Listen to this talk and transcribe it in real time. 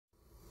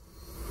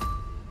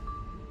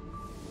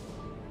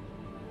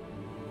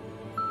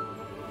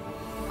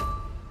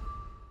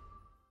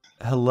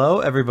Hello,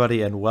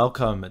 everybody, and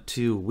welcome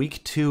to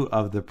week 2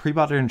 of the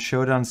Premodern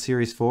Showdown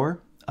Series 4.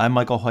 I'm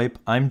Michael Hype.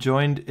 I'm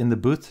joined in the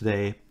booth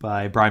today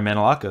by Bryan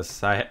Manolakos.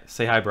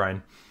 Say hi,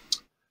 Bryan.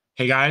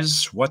 Hey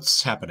guys,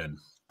 what's happening?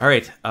 All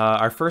right,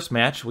 our first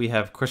match, we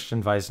have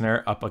Cristian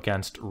Wisner up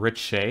against Rich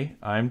Shay.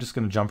 I'm just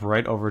going to jump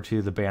right over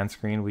to the band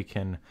screen. We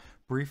can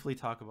briefly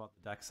talk about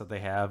the decks that they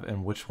have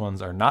and which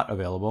ones are not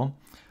available.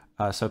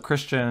 So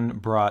Cristian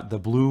brought the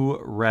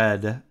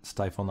blue-red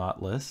Stifle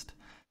Knot list,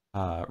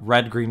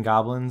 red green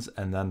goblins,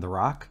 and then the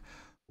rock,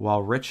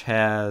 while Rich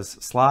has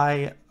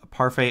Sly,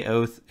 Parfait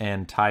Oath,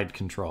 and Tide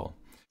Control.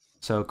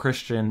 So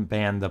Cristian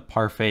banned the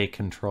Parfait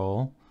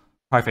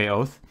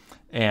Oath,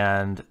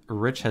 and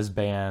Rich has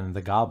banned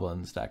the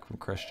goblins deck from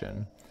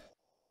Cristian.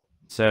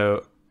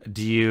 So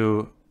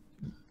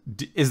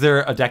is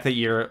there a deck that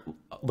you're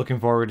looking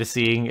forward to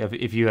seeing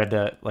if you had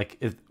to,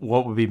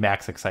 what would be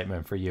max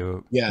excitement for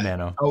you, Yeah.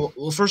 Mano? Oh,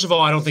 well, first of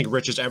all, I don't think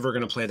Rich is ever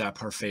going to play that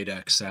Parfait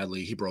deck.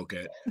 Sadly, he broke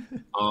it.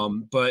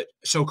 But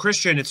so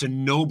Cristian, it's a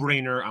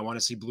no-brainer. I want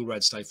to see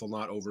blue-red Stifle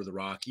Knot over the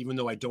rock. Even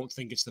though I don't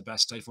think it's the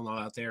best Stifle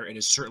Knot out there, it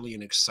is certainly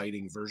an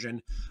exciting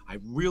version. I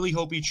really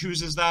hope he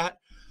chooses that.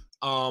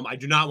 I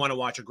do not want to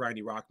watch a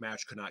grindy rock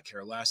match. Could not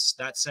care less.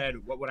 That said,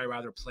 what would I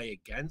rather play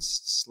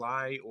against,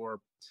 Sly or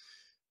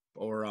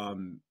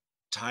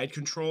Tide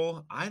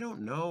Control? I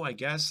don't know. I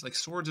guess like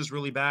Swords is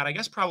really bad. I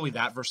guess probably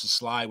that versus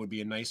Sly would be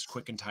a nice,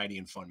 quick and tidy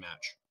and fun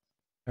match.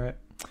 All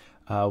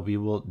right. We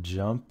will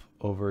jump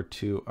over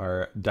to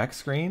our deck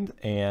screen,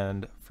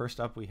 and first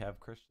up we have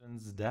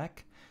Cristian's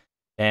deck,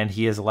 and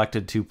he is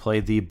elected to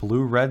play the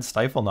blue-red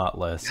Stifle Knot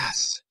list.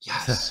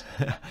 Yes.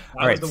 That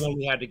was the one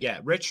we had to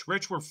get. Rich,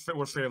 we're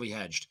fairly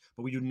hedged,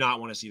 but we do not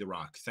want to see the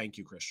rock. Thank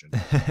you,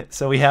 Cristian.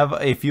 So we have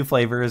a few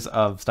flavors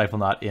of Stifle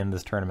Knot in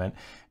this tournament,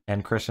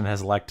 and Cristian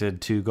has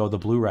elected to go the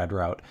blue-red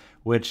route,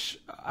 which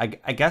I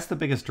guess the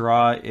biggest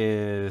draw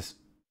is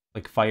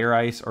like Fire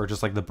Ice or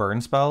just like the burn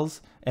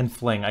spells and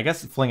Fling. I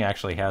guess Fling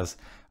actually has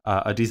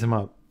a decent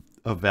amount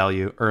of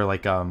value or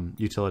like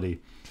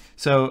utility.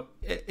 So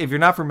if you're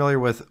not familiar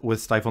with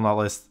Stifle Knot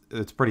list,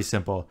 it's pretty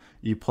simple.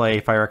 You play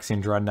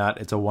Phyrexian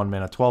Dreadnought. It's a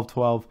 1-mana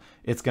 12/12.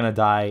 It's going to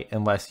die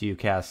unless you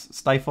cast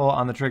Stifle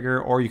on the trigger,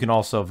 or you can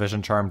also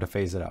Vision Charm to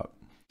phase it out.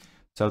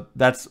 So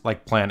that's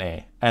like plan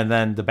A. And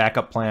then the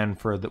backup plan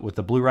with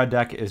the blue-red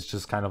deck is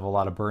just kind of a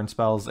lot of burn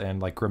spells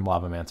and like Grim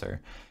Lavamancer.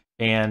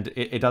 And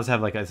it does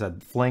have, like I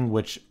said, Fling,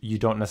 which you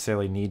don't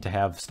necessarily need to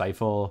have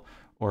Stifle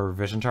or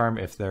Vision Charm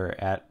if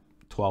they're at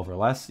 12 or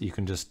less. You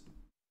can just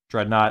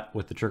Dreadnought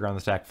with the trigger on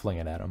the stack, fling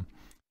it at them.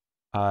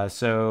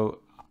 So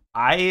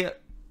I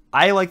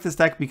like this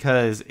deck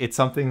because it's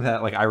something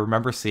that like I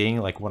remember seeing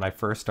like when I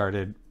first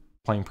started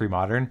playing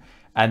Premodern,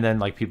 and then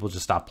like people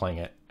just stopped playing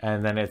it,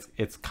 and then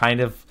it's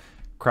kind of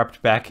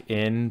crept back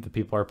in. The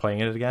people are playing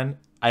it again.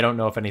 I don't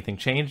know if anything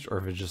changed or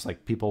if it's just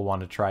like people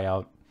want to try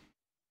out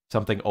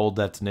something old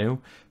that's new,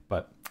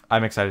 but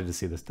I'm excited to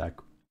see this deck.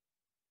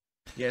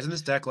 Yeah, isn't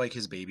this deck like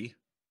his baby?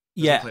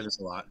 Yeah, play this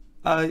a lot.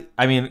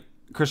 I mean,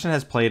 Cristian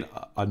has played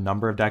a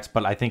number of decks,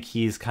 but I think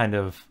he's kind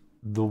of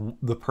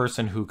the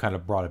person who kind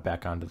of brought it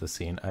back onto the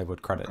scene. I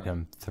would credit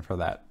him for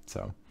that.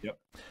 So, yep.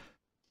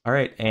 All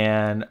right,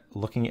 and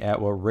looking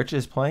at what Rich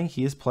is playing,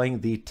 he is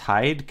playing the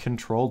Tide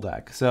Control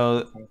deck.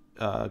 So,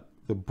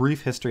 the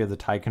brief history of the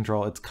Tide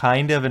Control, it's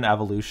kind of an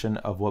evolution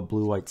of what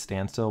Blue-White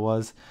Standstill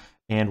was.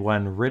 And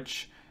when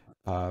Rich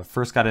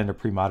first got into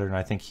Premodern,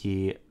 I think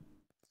he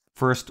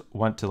first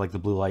went to like the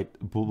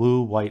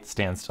blue-white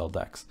Standstill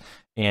decks,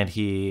 and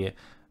he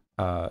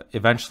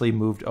eventually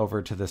moved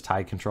over to this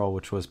Tide Control,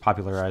 which was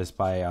popularized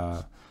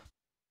by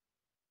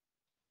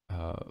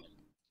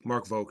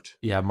Mark Vogt.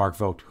 Yeah, Mark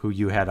Vogt, who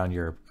you had on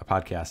your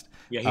podcast.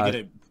 Yeah,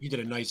 he did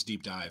a nice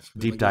deep dive.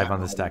 On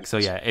this deck. So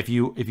yeah, if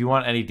you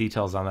want any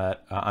details on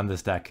that on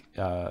this deck,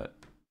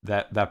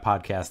 that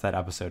podcast, that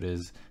episode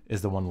is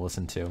the one to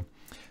listen to.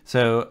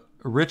 So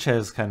Rich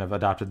has kind of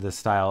adopted this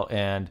style,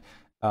 and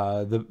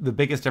the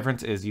biggest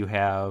difference is you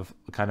have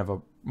kind of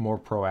a more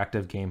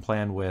proactive game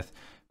plan with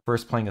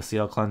first playing a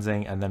Seal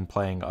Cleansing and then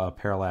playing a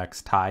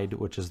Parallax Tide,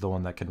 which is the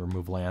one that can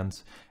remove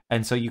lands.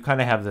 And so you kind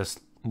of have this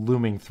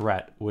looming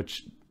threat,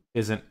 which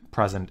isn't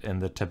present in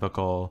the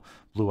typical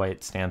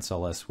blue-white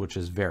Standstill list, which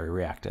is very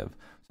reactive.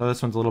 So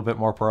this one's a little bit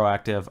more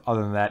proactive.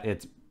 Other than that,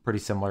 it's pretty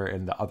similar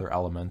in the other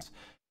elements.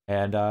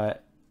 And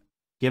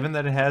given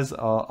that it has a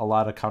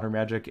lot of counter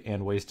magic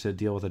and ways to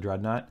deal with a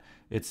Dreadnought,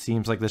 it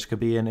seems like this could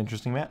be an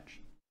interesting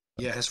match.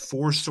 Yeah, it has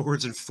 4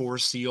 swords and 4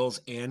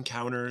 seals and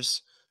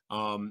counters.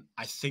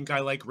 I think I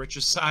like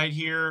Rich's side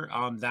here.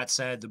 That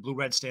said, the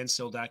blue-red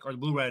Standstill deck, or the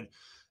blue-red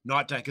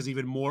Knot deck, is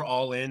even more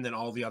all-in than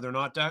all the other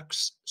Knot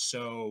decks.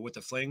 So with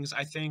the flings,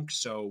 I think.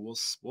 So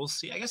we'll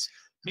see. I guess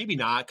maybe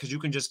not, because you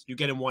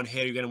get in one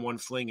hit, you get in one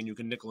fling, and you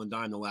can nickel and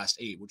dime the last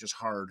 8, which is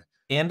hard.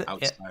 And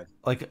outside.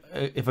 Like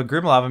if a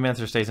Grim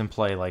Lavamancer stays in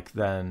play, like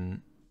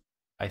then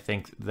I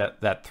think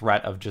that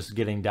threat of just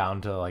getting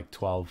down to like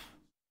 12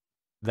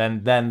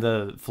 then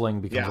the fling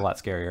becomes a lot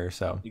scarier.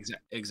 So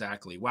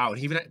exactly. Wow.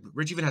 And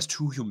Rich even has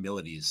 2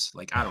 humilities.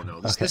 Like, I don't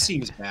know. This okay. this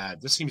seems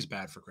bad. This seems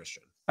bad for Cristian.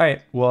 All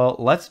right. Well,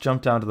 let's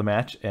jump down to the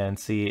match and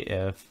see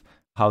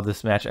how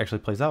this match actually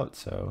plays out.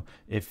 So,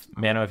 if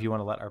Mano, if you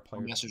want to let our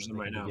players message them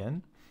right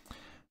begin,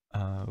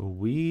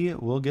 we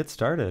will get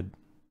started.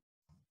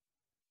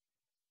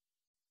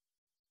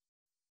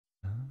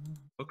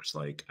 Looks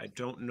like I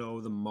don't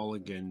know the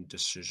mulligan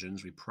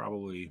decisions.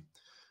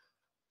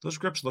 Those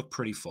grips look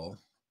pretty full.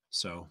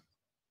 So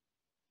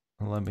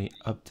let me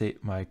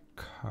update my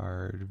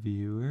card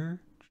viewer.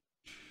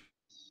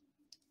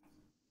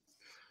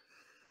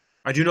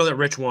 I do know that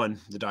Rich won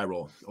the die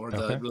roll, or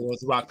the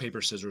rock,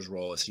 paper, scissors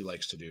roll, as he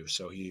likes to do.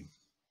 So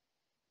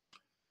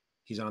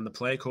he's on the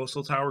play.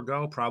 Coastal Tower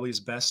go, probably his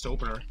best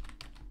opener.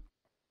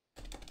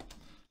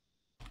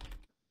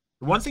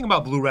 The one thing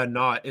about Blue Red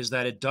Knot is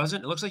that it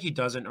looks like he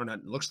doesn't, or not,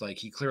 it looks like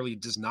he clearly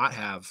does not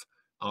have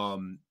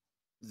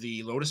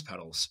the Lotus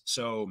Petals.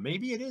 So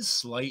maybe it is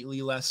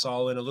slightly less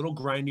solid, a little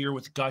grindier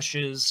with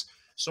gushes.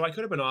 So I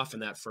could have been off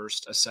in that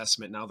first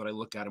assessment now that I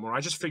look at him, or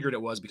I just figured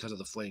it was because of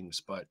the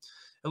flings, but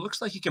it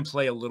looks like he can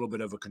play a little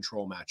bit of a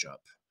control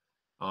matchup.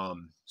 So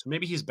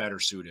maybe he's better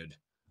suited,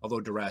 although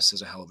duress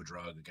is a hell of a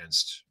drug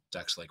against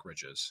decks like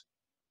Rich's.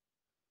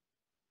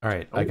 All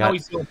right. How we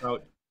feel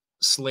about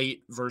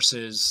Slate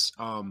versus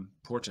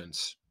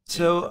Portents.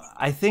 So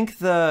I think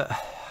the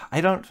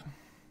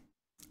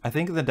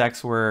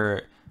decks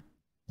where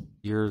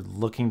you're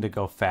looking to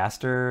go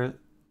faster,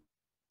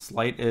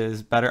 Slate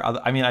is better.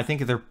 I mean, I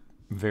think they're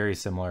very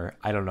similar.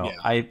 I don't know.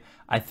 Yeah.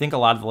 I think a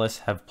lot of the lists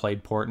have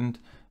played Portent,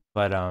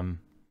 but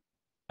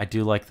I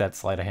do like that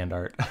sleight of hand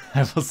art.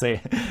 I will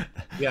say.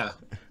 Yeah,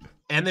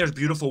 and there's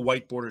beautiful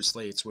white bordered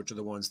slates, which are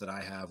the ones that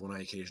I have when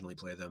I occasionally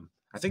play them.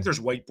 I think there's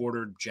white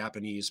bordered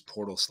Japanese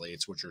portal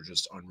slates, which are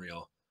just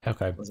unreal.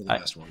 Okay, those are the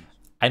best ones.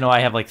 I know I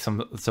have like some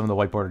of the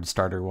white bordered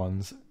starter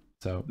ones.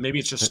 So maybe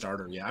it's just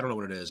starter. Yeah, I don't know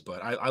what it is,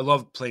 but I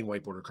love playing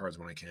white border cards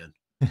when I can.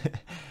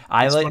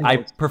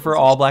 I prefer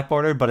all black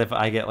bordered, but if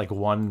I get like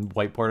one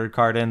white bordered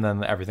card in,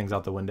 then everything's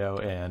out the window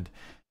and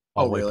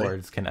all white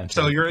boards can enter.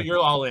 So you're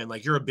all in.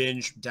 Like, you're a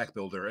binge deck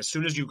builder. As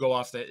soon as you go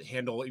off the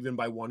handle, even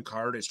by one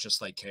card, it's just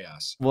like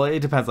chaos. Well, it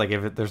depends. Like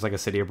if there's like a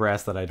City of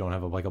Brass that I don't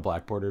have like a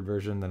black bordered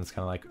version, then it's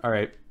kind of like, all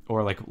right.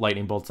 Or like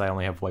lightning bolts, I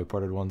only have white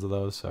bordered ones of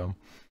those. So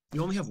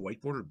you only have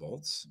white bordered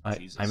bolts?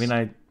 I mean,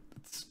 I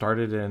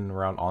started in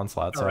around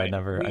Onslaught, so I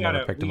never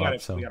picked them up.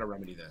 So we gotta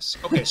remedy this.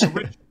 Okay, so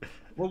Rich,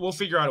 we'll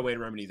figure out a way to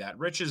remedy that.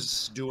 Rich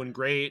is doing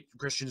great.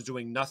 Cristian's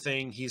doing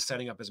nothing. He's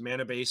setting up his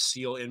mana base,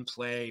 seal in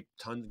play,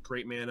 ton of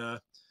great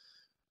mana.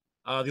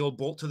 The old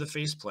bolt to the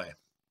face play.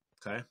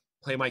 Okay,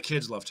 play my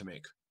kids love to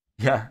make.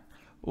 Yeah,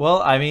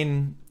 well, I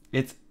mean,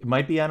 it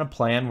might be on a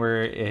plan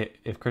where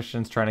if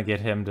Cristian's trying to get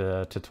him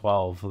to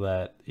 12,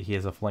 that he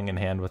has a fling in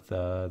hand with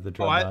the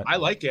Dreadnought. I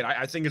like it.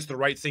 I think it's the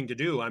right thing to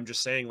do. I'm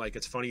just saying, like,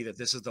 it's funny that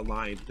this is the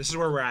line. This is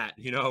where we're at,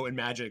 in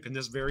Magic, in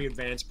this very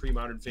advanced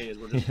pre-modern phase.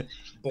 We're just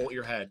bolt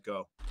your head,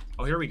 go.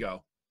 Oh, here we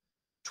go.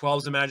 12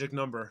 is the magic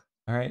number.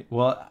 All right.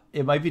 Well,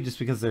 it might be just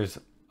because there's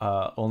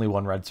only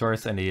one red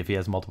source, and if he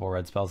has multiple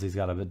red spells, he's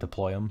got to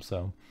deploy them.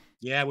 So.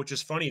 Yeah, which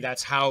is funny.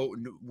 That's how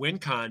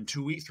WinCon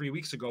 3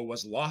 weeks ago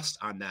was lost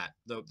on that.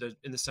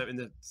 In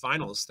the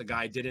finals, the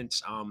guy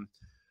didn't.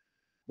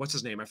 What's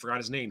his name? I forgot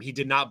his name. He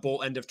did not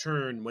bolt end of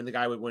turn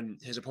when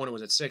his opponent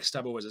was at 6.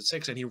 Stubbo was at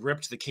 6, and he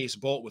ripped the case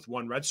bolt with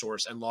one red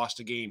source and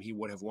lost a game he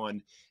would have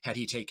won had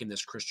he taken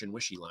this Cristian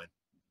Wishy line.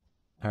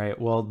 All right.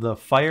 Well, the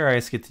fire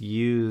ice gets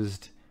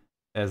used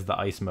as the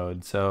ice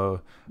mode,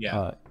 so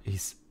yeah,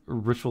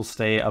 Rich will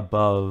stay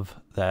above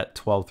that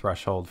 12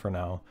 threshold for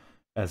now,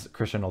 as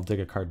Cristian will dig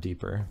a card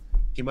deeper.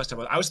 He must have.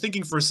 I was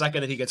thinking for a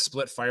second that he gets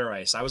split fire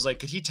ice. I was like,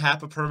 could he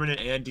tap a permanent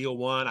and deal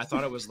 1? I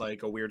thought it was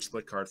like a weird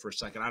split card for a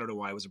second. I don't know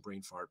why it was a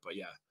brain fart, but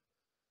yeah.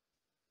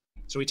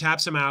 So he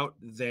taps him out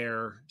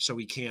there, so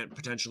he can't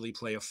potentially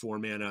play a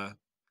 4-mana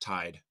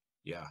Tide.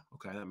 Yeah,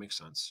 okay, that makes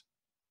sense.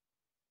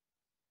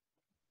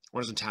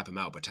 Or doesn't tap him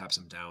out, but taps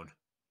him down.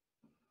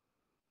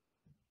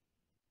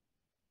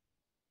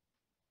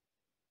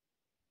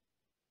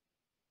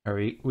 All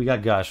right, we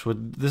got Gush.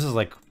 This is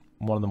like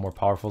one of the more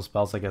powerful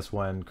spells, I guess,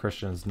 when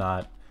Cristian's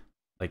not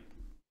like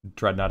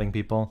dreadnoughting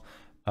people,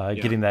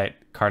 getting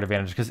that card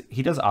advantage, because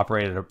he does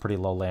operate at a pretty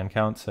low land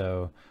count,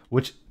 so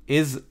which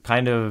is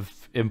kind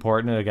of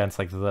important against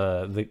like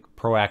the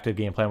proactive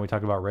game plan we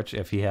talked about. Rich,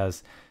 if he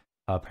has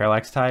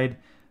Parallax Tide,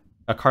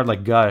 a card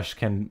like Gush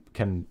can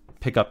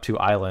pick up 2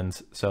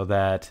 islands, so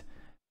that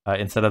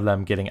instead of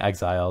them getting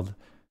exiled,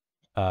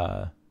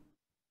 though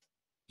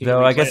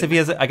I guess if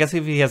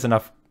he has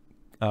enough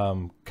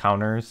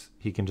counters,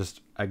 he can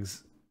just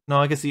no,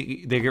 I guess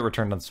they get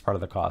returned as part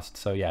of the cost.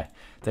 So yeah,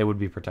 they would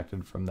be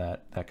protected from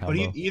that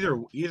combo. But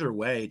either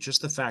way,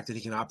 just the fact that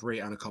he can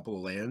operate on a couple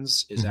of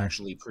lands is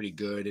actually pretty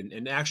good,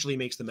 and actually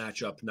makes the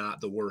matchup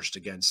not the worst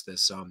against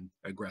this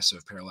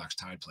aggressive Parallax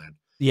Tide plan.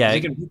 Yeah,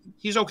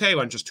 he's okay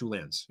on just 2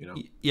 lands.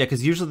 Yeah,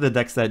 because usually the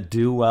decks that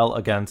do well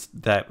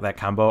against that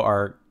combo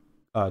are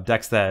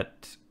decks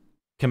that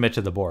commit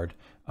to the board,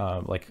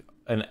 like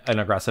an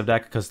aggressive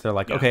deck because they're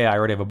like, Yeah. okay, I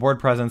already have a board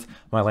presence,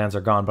 my lands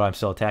are gone, but I'm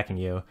still attacking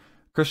you.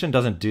 Cristian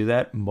doesn't do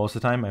that most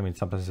of the time. I mean,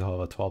 sometimes he'll have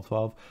a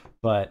 12/12,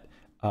 but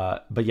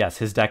yes,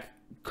 his deck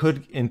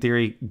could, in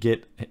theory,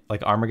 get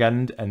like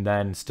Armageddon and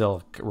then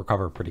still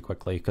recover pretty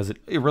quickly because it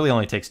really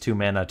only takes 2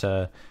 mana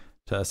to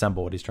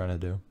assemble what he's trying to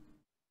do.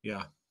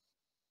 Yeah.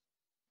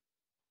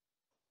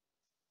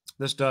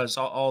 This does,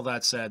 all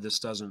that said, this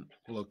doesn't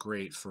look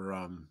great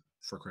for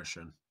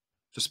Cristian,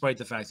 despite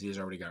the fact that he's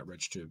already got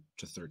Rich to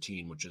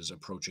 13, which is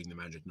approaching the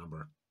magic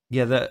number.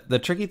 Yeah, the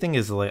tricky thing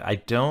is like I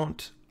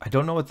don't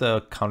know what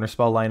the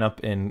counterspell lineup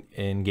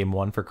in game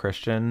 1 for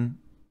Cristian,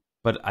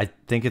 but I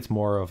think it's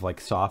more of like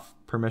soft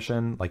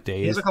permission, like days.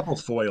 He has a couple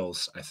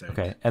foils, I think.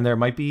 Okay, and there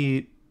might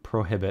be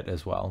prohibit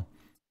as well,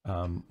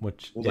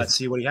 which let's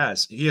see what he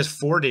has. He has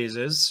 4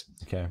 dazes.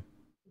 Okay.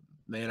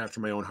 Man after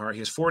my own heart. He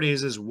has 4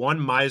 dazes, 1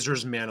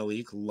 Miser's Mana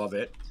Leak, love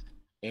it,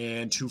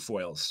 and 2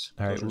 foils.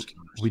 All right,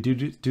 we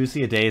do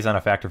see a daze on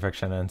a Fact or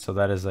Fiction, and so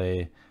that is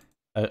a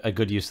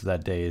good use of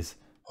that daze.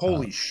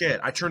 Holy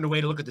shit! I turned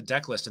away to look at the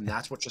deck list, and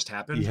that's what just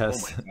happened.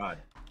 Yes. Oh my god!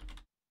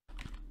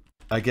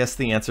 I guess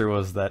the answer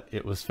was that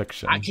it was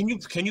fiction.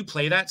 Can you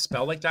play that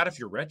spell like that if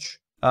you're rich?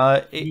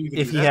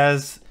 If he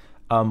has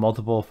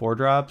multiple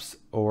 4-drops,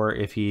 or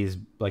if he's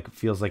like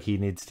feels like he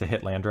needs to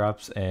hit land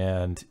drops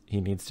and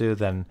he needs to,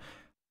 then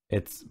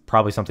it's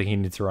probably something he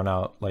needs to run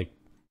out. Like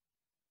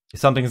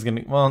something is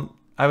gonna. Well,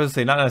 I would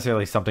say not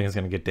necessarily something is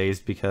gonna get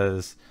dazed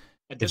because.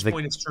 At this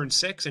point, it's turn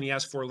 6, and he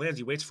has 4 lands.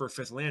 He waits for a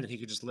 5th land, and he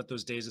could just let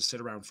those dazes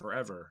sit around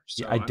forever.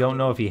 So, yeah, I don't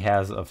know if he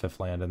has a 5th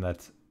land, and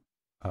that's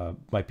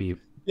might be.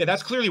 Yeah,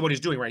 that's clearly what he's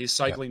doing, right? He's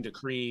cycling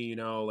Decree, you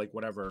know, like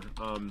whatever.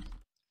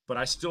 But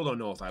I still don't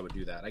know if I would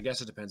do that. I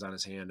guess it depends on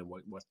his hand and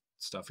what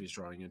stuff he's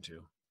drawing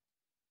into.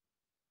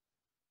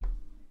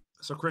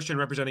 So Cristian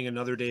representing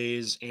another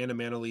daze and a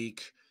mana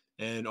leak,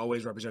 and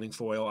always representing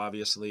foil,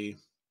 obviously.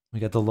 We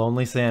got the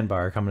Lonely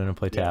Sandbar coming in and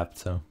play tapped,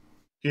 so.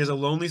 He has a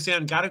Lonely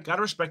Sand.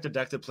 Gotta respect a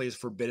deck that plays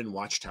Forbidden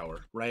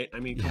Watchtower, right? I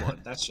mean, come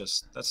on, that's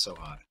so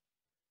hot.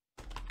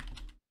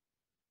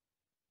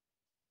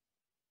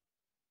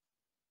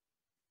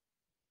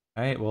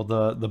 All right, well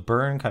the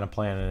burn kind of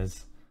plan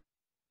is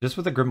just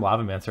with the Grim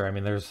Lavamancer. I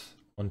mean, there's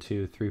 1,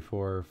 2, 3,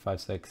 4, 5,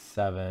 6,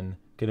 7,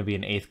 gonna be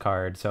an 8th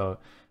card. So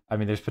I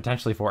mean, there's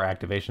potentially 4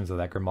 activations of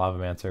that Grim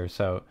Lavamancer.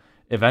 So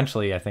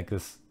eventually, I think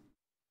this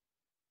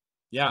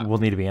will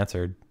need to be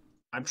answered.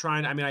 I'm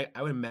trying. I mean,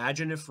 I would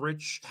imagine if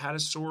Rich had a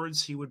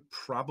swords, he would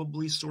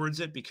probably swords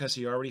it because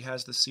he already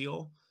has the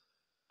seal.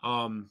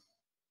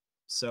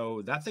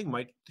 So that thing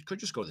could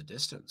just go the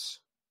distance.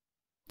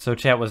 So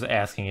chat was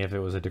asking if it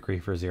was a decree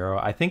for 0.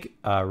 I think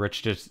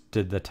Rich just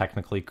did the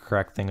technically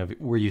correct thing of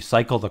where you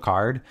cycle the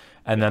card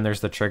and then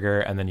there's the trigger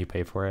and then you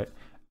pay for it.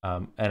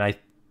 And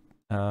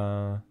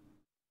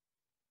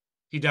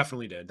he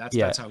definitely did.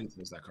 That's how he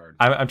plays that card.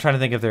 I'm trying to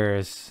think if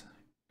there's.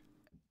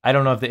 I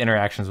don't know if the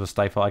interactions with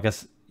Stifle. I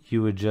guess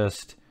you would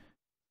just.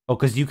 Oh,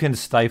 because you can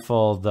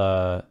stifle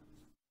the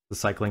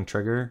cycling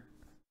trigger.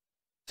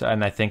 So,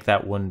 and I think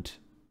that wouldn't.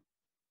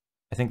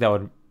 I think that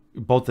would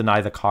both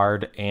deny the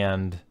card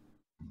and.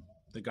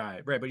 The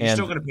guy, right? But you're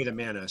still going to pay the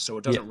mana, so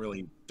it doesn't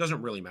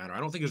really matter. I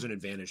don't think there's an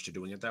advantage to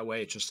doing it that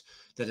way. It's just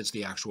that it's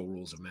the actual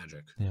rules of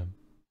Magic. Yeah.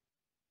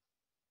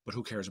 But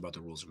who cares about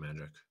the rules of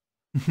Magic?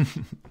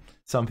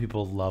 Some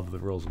people love the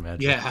rules of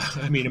Magic. Yeah,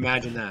 I mean,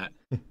 imagine that.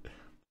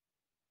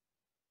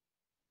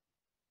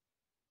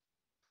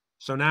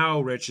 So now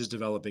Rich is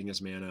developing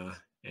his mana,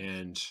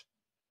 and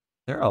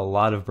there are a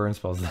lot of burn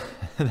spells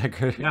that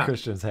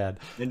Cristian's had.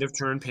 End of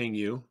turn, ping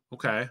you.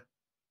 Okay.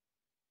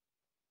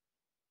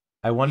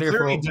 I wonder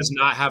if he does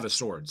not have a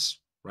swords,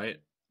 right?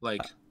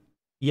 Like,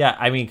 yeah,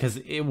 I mean, because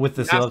with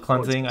the seal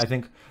cleansing, I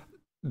think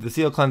the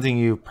seal cleansing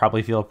you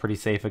probably feel pretty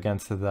safe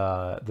against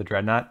the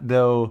Dreadnought.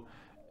 Though,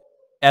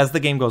 as the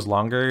game goes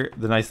longer,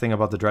 the nice thing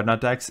about the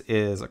Dreadnought decks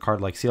is a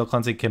card like seal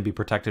cleansing can be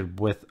protected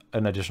with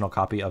an additional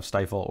copy of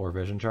Stifle or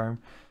Vision Charm.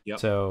 Yep.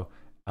 So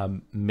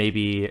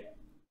maybe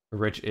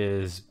Rich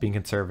is being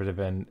conservative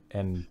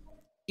and.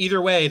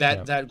 Either way,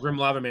 that Grim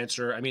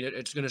Lavamancer, I mean,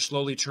 it's going to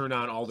slowly turn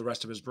on all the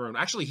rest of his burn.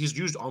 Actually, he's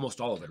used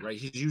almost all of it, right?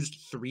 He's used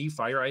 3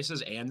 Fire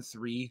Ices and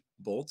 3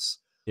 Bolts.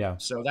 Yeah.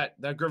 So that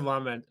Grim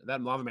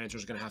Lavamancer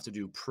is going to have to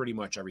do pretty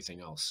much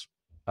everything else.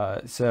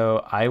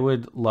 So I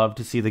would love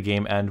to see the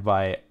game end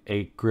by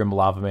a Grim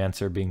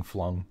Lavamancer being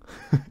flung.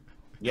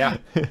 Yeah.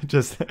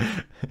 Just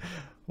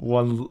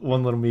one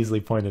little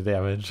measly point of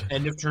damage.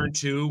 End of turn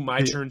 2,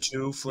 my turn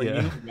 2, fling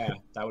you. Yeah,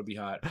 that would be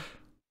hot.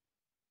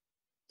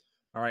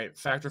 All right,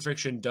 Fact or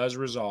Fiction does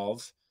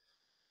resolve.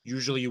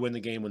 Usually you win the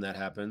game when that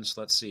happens.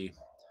 Let's see.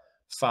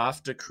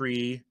 Faf,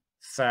 Decree,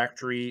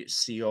 Factory,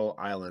 Seal,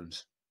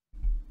 Island.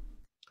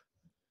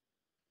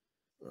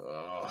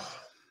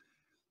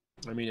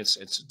 I mean, it's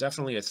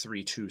definitely a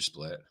 3-2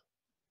 split.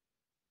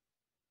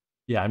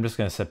 Yeah, I'm just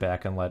going to sit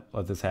back and let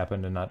this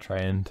happen and not try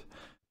and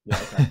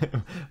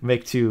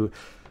make 2.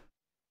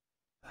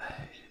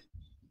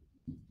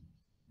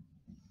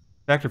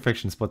 Fact or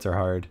Fiction splits are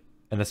hard.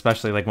 And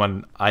especially like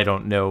when I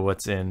don't know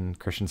what's in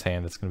Cristian's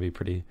hand, it's going to be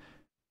pretty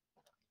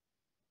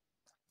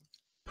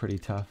pretty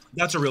tough.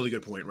 That's a really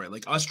good point, right?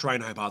 Like us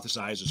trying to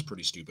hypothesize is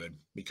pretty stupid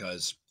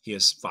because he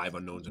has 5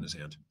 unknowns in his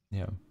hand.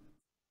 Yeah.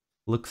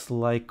 Looks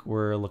like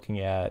we're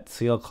looking at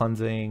Seal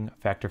Cleansing,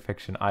 Factor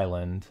Fiction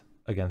Island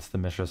against the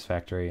Mishra's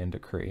Factory and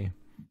Decree.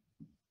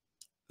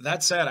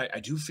 That said, I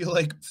do feel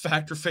like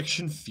Factor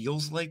Fiction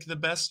feels like the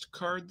best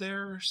card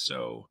there,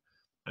 so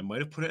I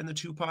might have put it in the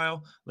 2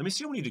 pile. Let me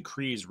see how many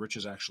Decrees Rich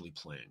is actually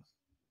playing.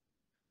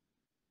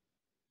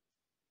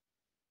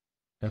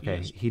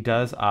 Okay, he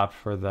does opt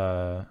for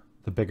the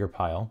bigger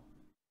pile.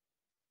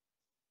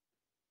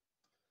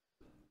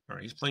 All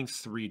right, he's playing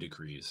 3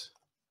 Decrees.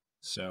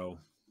 So,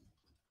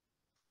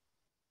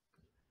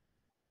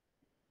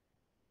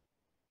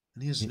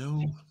 and he has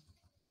no...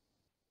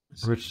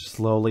 Rich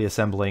slowly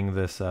assembling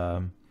this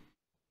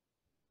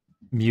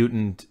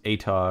mutant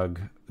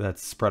ATOG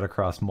that's spread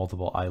across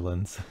multiple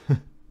islands.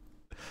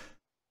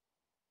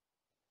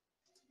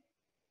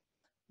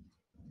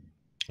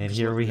 And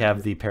here we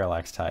have the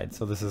Parallax Tide.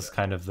 So this is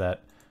kind of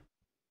that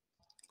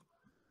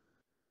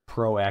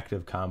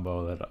proactive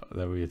combo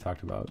that we had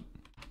talked about.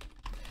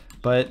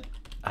 But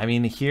I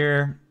mean,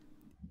 here,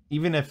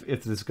 even if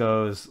this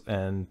goes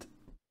and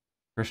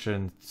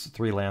Cristian's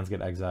 3 lands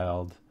get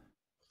exiled.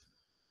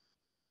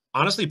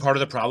 Honestly, part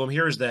of the problem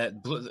here is that,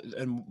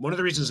 and one of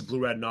the reasons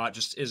Blue Red Knot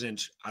just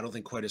isn't, I don't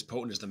think, quite as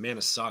potent, is the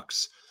mana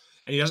sucks.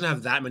 And he doesn't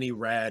have that many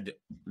red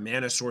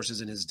mana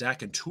sources in his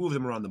deck, and 2 of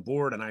them are on the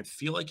board, and I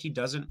feel like he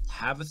doesn't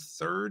have a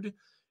third.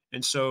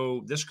 And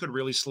so this could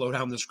really slow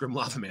down this Grim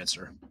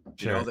Lavamancer.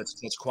 You know,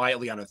 that's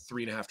quietly on a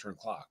 3.5 turn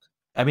clock.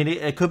 I mean,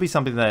 it could be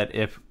something that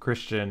if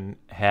Cristian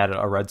had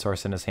a red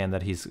source in his hand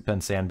that he's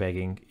been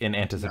sandbagging in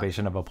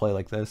anticipation of a play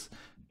like this.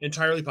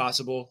 Entirely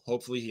possible.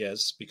 Hopefully he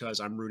is, because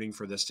I'm rooting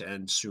for this to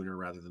end sooner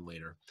rather than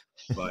later.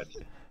 But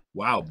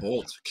wow,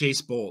 Bolt.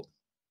 Case Bolt.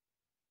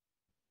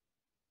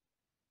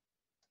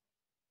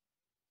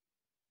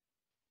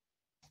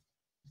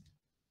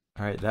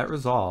 All right, that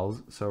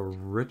resolves. So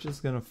Rich is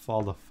going to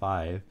fall to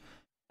 5.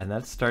 And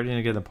that's starting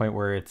to get to the point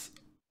where it's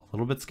a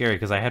little bit scary,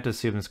 because I have to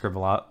assume this Grim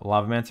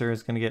Lavamancer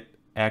is going to get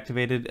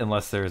activated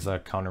unless there's a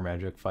counter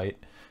magic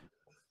fight.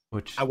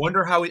 Which I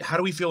wonder how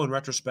do we feel in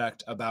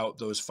retrospect about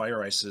those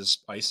Fire Ices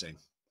icing?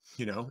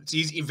 You know, it's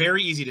easy,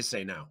 very easy to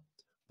say now,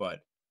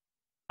 but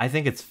I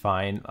think it's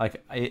fine.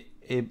 Like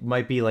it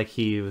might be like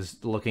he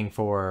was looking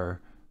for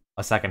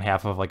a second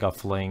half of like a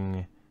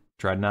Fling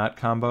Dreadnought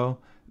combo,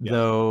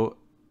 though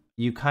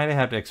you kind of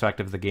have to expect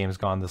if the game's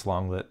gone this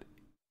long that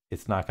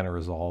it's not going to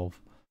resolve.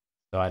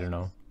 So I don't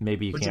know.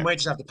 Maybe you but can't. You might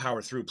just have to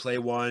power through, play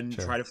one,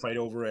 try to fight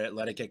over it,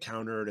 let it get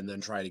countered, and then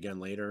try it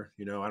again later.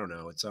 You know, I don't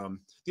know. It's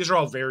these are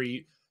all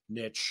very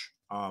niche,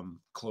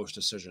 close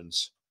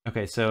decisions.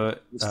 Okay, so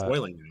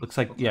foiling looks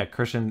like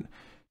Cristian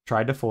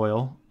tried to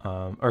foil,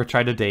 or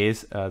tried to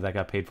daze that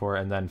got paid for,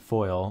 and then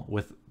foil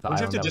with the Don't island.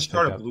 You have to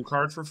discard a blue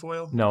card for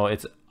foil? No,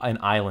 it's an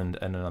island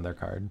and another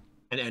card.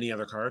 And any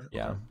other card?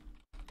 Yeah. Okay.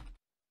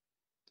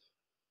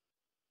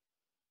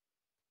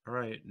 All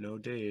right, no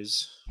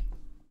daze.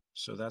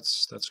 So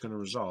that's going to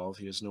resolve.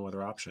 He has no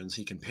other options.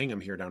 He can ping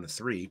him here down to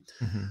 3.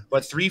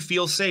 But 3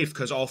 feels safe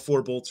because all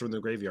 4 bolts are in the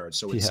graveyard.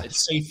 So it's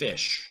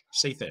safe-ish.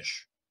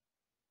 Safe-ish.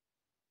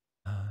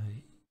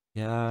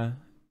 Yeah.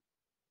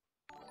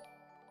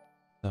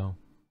 So.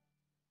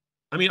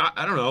 I mean,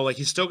 I don't know. Like,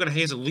 he's still going to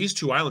haze at least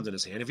 2 islands in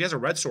his hand. If he has a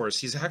red source,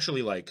 he's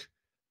actually, like,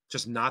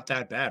 just not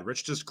that bad.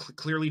 Rich just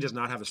clearly does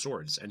not have a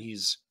swords, and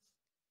he's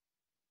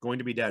going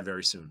to be dead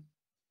very soon.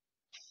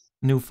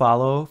 New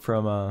follow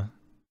from a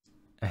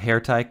hair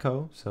tie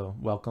co. So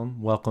welcome.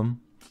 All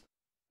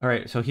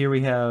right, so here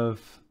we have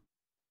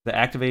the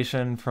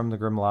activation from the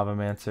Grim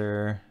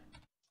Lavamancer.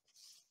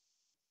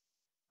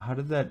 How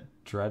did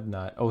that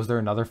Dreadnought? Oh, was there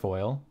another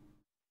foil?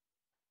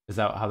 Is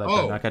that how that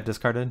Dreadnought got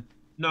discarded?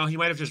 No, he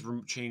might have just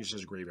changed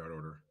his graveyard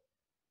order.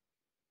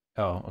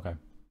 Oh, okay.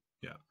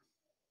 Yeah.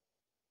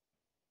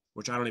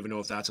 Which I don't even know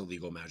if that's a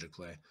legal Magic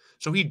play.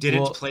 So he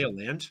didn't play a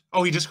land?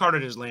 Oh, he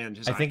discarded his land.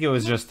 I think it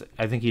was just.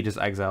 I think he just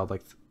exiled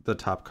like the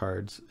top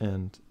cards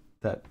and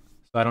that.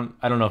 So I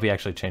don't know if he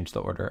actually changed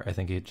the order. I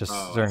think he just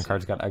certain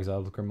cards got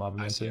exiled with Grim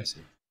Lavamancer. I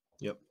see.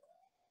 Yep.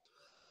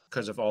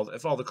 Because if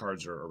all the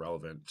cards are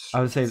irrelevant,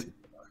 I would say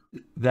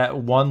that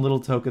one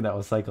little token that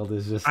was cycled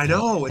is just. I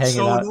know, it's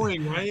so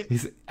annoying, right?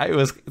 It's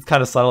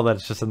kind of subtle that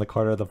it's just in the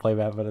corner of the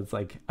playmat, but it's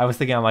like I was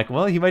thinking, I'm like,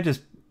 well, he might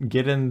just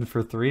get in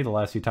for 3 the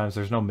last few times.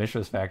 There's no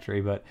Mishra's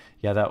Factory, but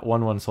yeah, that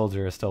 1/1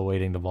 soldier is still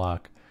waiting to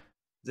block.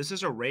 This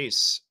is a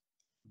race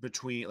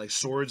between like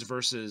swords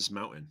versus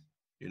mountain,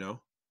 you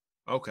know?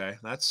 Okay,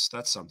 that's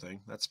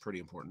something. That's pretty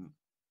important.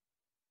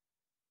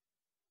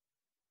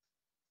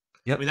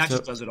 Yep. I mean, that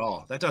just does it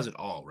all. That does it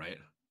all, right?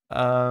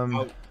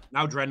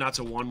 Now Dreadnought's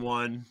a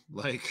 1/1.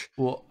 Like,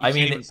 well, I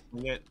mean,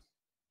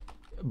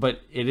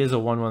 but it is a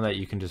 1/1 that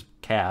you can just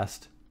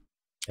cast,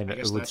 and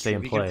it would stay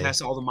in play. He can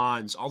cast all the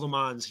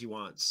mons he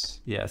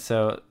wants. Yeah,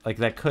 so like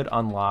that could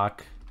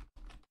unlock.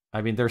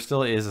 I mean, there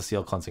still is a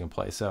Seal Cleansing in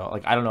play, so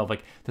like I don't know if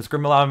like this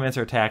Grim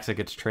Lavamancer attacks, it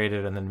gets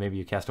traded, and then maybe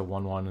you cast a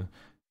 1/1,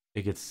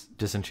 it gets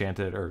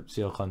disenchanted or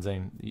Seal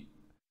Cleansing.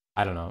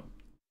 I don't know.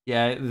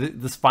 Yeah,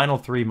 this final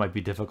 3 might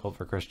be difficult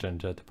for Cristian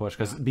to push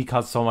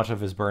because so much of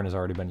his burn has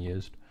already been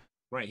used.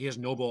 Right, he has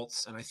no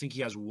bolts, and I think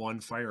he has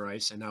 1 fire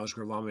ice, and now his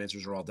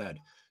Gravlamancers are all dead.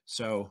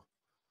 So,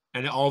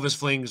 and all of his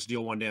flings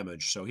deal 1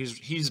 damage. So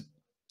he's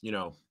you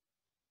know,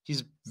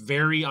 he's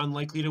very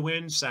unlikely to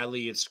win.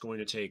 Sadly, it's going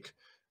to take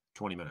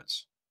 20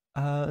 minutes.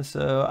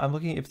 So I'm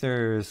looking if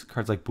there's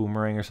cards like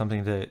Boomerang or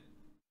something to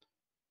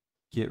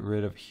get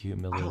rid of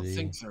humility. I don't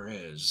think there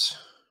is.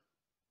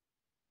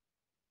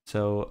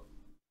 So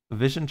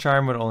Vision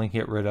Charm would only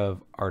get rid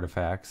of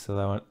artifacts. So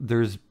that one,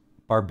 there's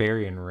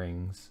Barbarian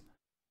Rings.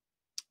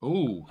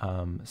 Ooh.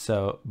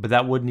 But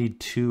that would need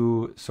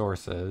 2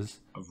 sources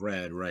Of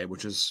red, right?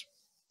 Which is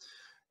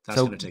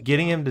so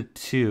getting him to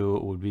 2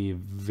 would be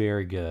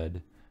very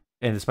good,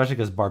 and especially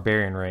because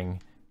Barbarian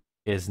Ring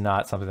is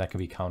not something that can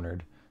be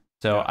countered.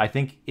 So yeah. I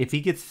think if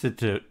he gets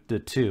to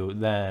 2,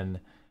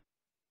 then,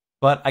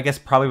 but I guess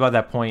probably by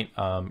that point,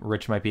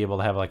 Rich might be able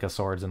to have like a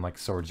swords and like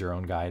swords your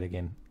own guy to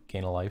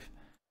gain a life.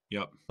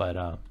 Yep.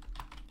 But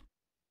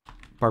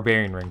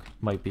Barbarian Ring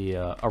might be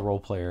a role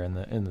player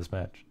in this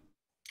match.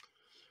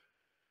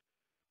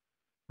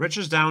 Rich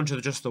is down to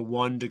just the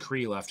 1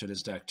 decree left in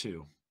his deck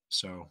too.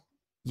 So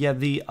yeah,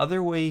 the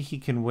other way he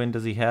can win,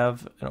 does he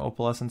have an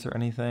Opalescence or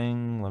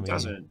anything?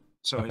 Doesn't.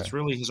 So okay. It's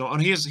really his own.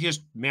 He has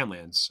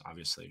manlands,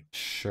 obviously.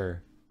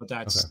 Sure. But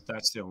that's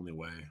the only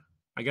way.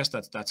 I guess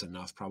that's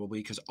enough probably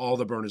because all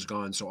the burn is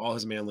gone, so all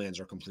his manlands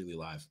are completely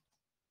live.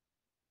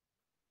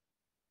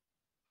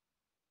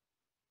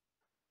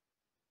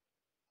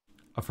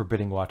 A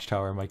Forbidding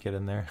Watchtower might get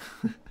in there.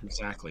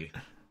 Exactly.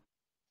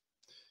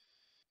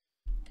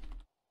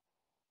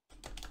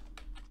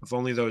 If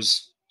only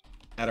those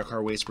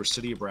Adakar Waits were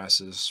City of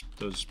Brasses,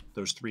 those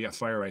 3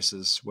 fire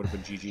ices would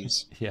have been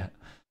GG's. Yeah.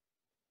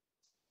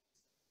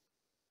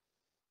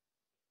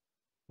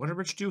 What did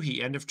Rich do?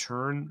 He end of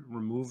turn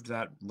removed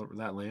that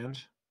land.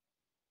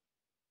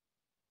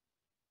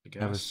 I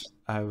guess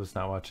I was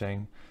not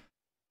watching.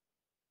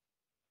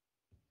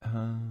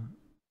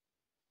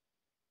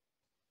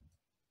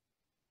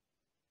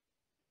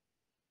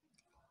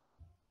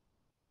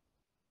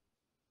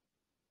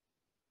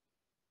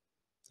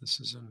 This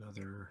is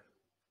another.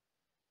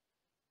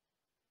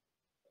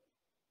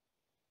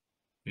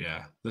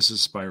 Yeah, this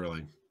is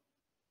spiraling.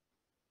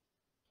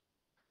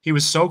 He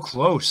was so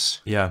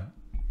close. Yeah.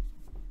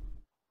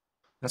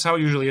 That's how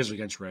it usually is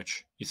against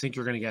Rich. You think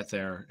you're going to get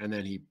there, and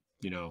then he,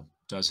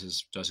 does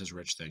his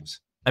Rich things.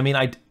 I mean,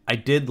 I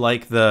did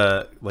like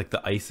the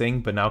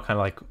icing, but now kind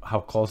of like how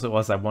close it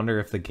was. I wonder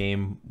if the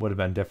game would have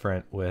been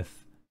different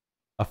with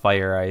a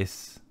fire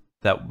ice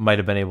that might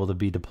have been able to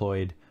be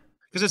deployed.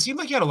 Because it seemed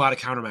like he had a lot of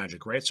counter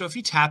magic, right? So if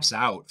he taps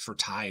out for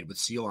Tide with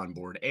Seal on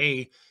board,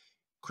 A,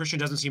 Cristian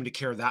doesn't seem to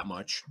care that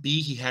much.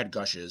 B, he had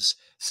Gushes.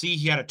 C,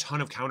 he had a ton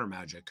of counter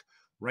magic,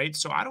 right?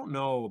 So I don't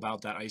know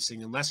about that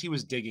icing unless he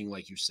was digging,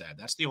 like you said.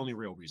 That's the only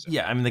real reason.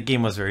 Yeah, I mean, the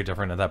game was very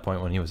different at that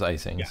point when he was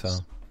icing. Yes. So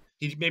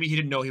maybe he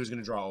didn't know he was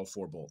going to draw all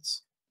 4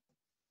 bolts.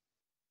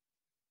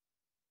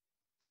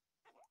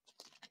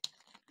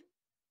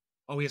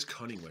 Oh, he has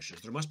Cunning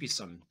Wishes. There must be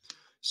some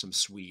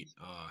sweet...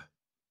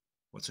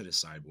 What's in his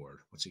sideboard?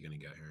 What's he going to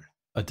get here?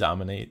 A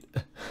Dominate.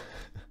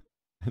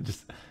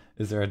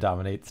 Is there a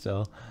Dominate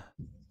still?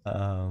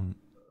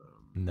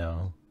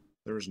 No.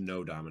 There was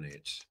no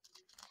Dominate.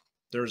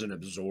 There's an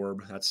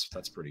Absorb.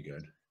 That's pretty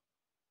good.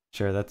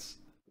 Sure,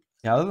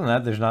 yeah, other than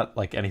that, there's not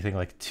like anything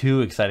like too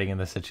exciting in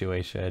this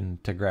situation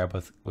to grab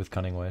with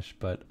Cunning Wish,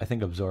 but I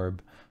think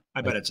Absorb.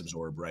 I bet it's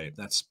Absorb, right?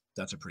 That's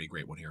a pretty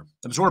great one here.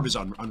 Absorb is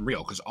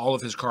unreal because all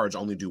of his cards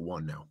only do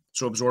 1 now.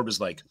 So Absorb is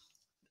like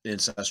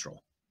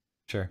ancestral.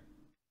 Sure.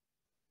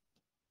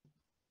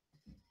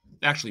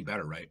 Actually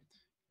better, right?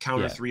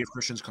 Counter 3 of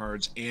Cristian's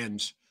cards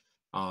and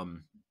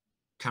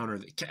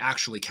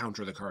actually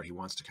counter the card he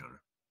wants to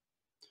counter.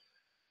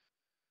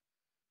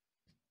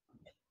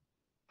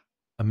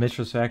 A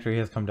Mistress Factory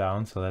has come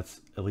down, so that's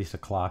at least a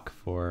clock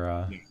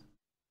for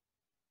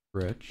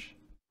Rich.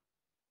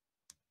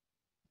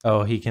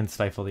 Oh, he can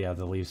stifle the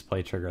Leaves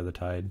play trigger the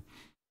Tide.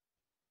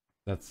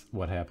 That's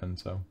what happened,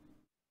 so.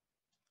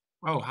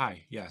 Oh,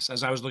 hi. Yes,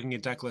 as I was looking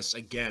at deck lists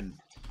again,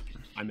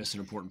 I missed an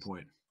important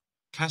point.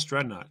 Cast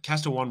Dreadnought.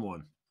 Cast a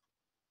 1/1.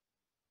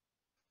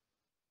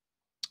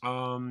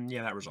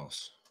 Yeah, that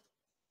resolves.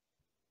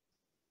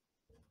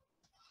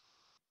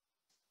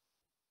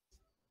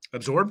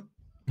 Absorb?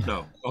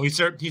 No. Oh, he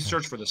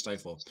searched for the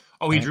Stifle.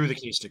 Oh, he drew the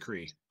Case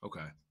Decree.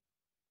 Okay.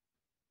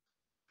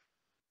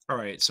 All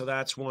right, so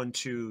that's 1,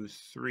 2,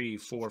 3,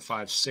 4,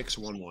 5, 6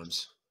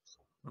 1/1s.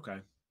 Okay.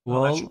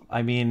 Well,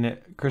 I mean,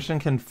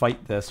 Cristian can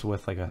fight this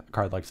with like a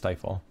card like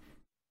Stifle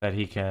that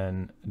he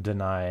can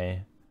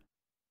deny.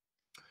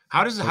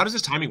 How does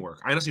this timing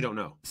work? I honestly don't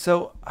know.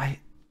 So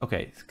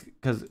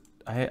because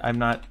I'm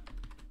not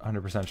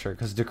 100% sure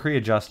because Decree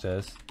of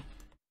Justice,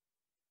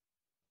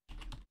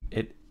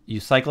 you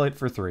cycle it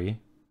for 3,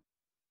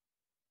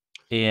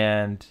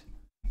 and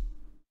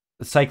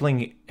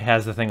cycling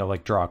has the thing of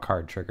like draw a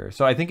card trigger.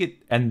 So I think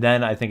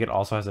it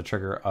also has a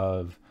trigger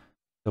of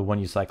the when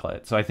you cycle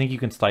it. So I think you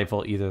can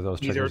stifle either of those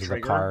triggers of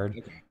the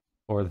card,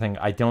 or the thing.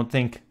 I don't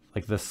think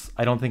like this.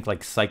 I don't think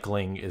like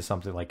cycling is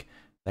something like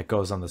that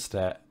goes on the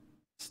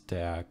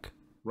stack.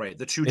 Right.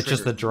 The two It's triggers,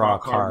 just the the draw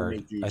card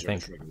and card. the make I dudes are the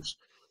think. triggers.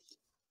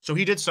 So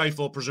he did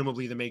stifle,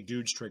 presumably the make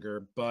dudes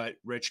trigger, but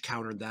Rich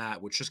countered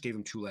that, which just gave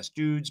him 2 less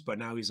dudes. But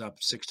now he's up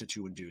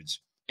 6-2 in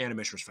dudes and a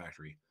Mishra's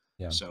Factory.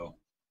 Yeah. So.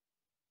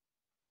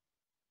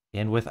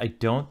 And with, I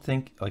don't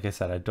think, like I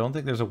said, I don't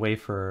think there's a way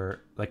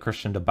for like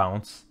Cristian to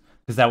bounce,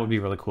 because that would be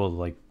really cool to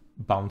like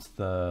bounce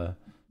the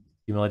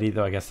humility.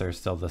 Though I guess there's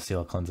still the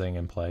seal cleansing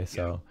in play.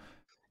 So. Yeah.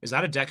 Is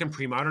that a deck in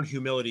Premodern?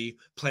 Humility,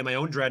 play my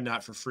own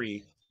Dreadnought for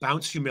free,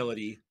 bounce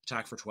humility,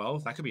 attack for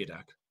 12? That could be a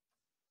deck.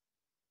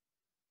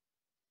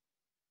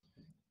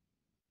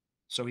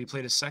 So he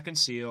played a second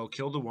seal,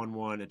 killed a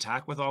 1/1,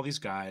 attack with all these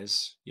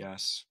guys.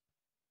 Yes.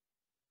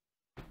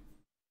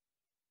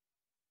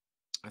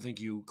 I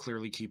think you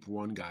clearly keep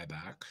one guy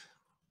back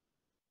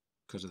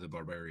because of the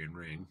Barbarian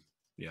Ring.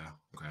 Yeah,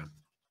 okay.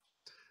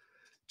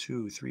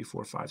 2, 3,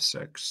 4, 5,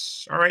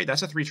 6. All right,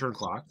 that's a 3-turn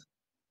clock.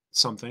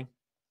 Something.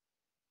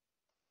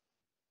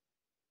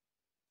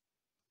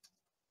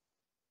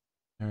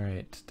 All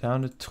right,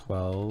 down to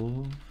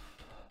 12.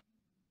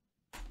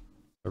 So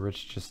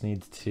Rich just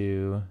needs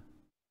to...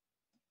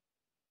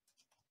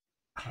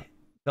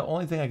 The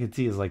only thing I could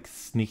see is like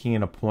sneaking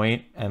in a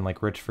point and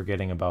like Rich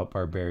forgetting about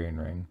Barbarian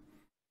Ring.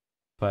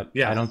 But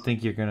yeah, I don't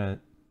think you're gonna...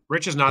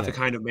 Rich is not the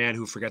kind of man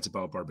who forgets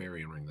about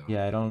Barbarian Ring, though.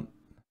 Yeah, I don't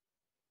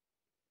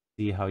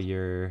see how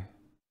you're...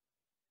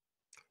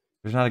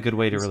 There's not a good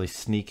way to really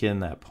sneak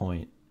in that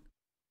point,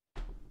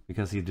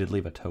 because he did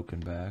leave a token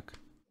back.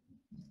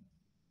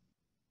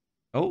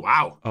 Oh,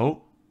 wow.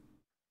 Oh.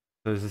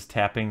 So is this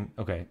tapping?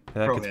 Okay,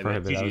 that gets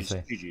prohibited. I would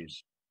say.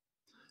 GG's.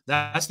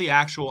 That's the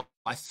actual...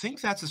 I think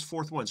that's his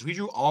 4th one. So he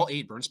drew all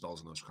 8 burn spells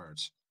in those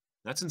cards.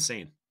 That's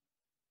insane.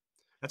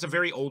 That's a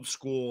very old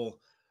school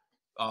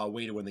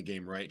way to win the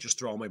game, right? Just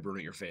throw all my burn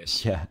at your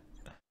face. Yeah.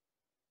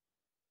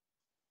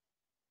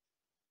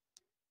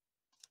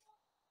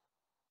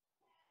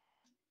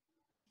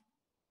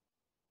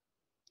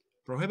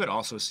 Prohibit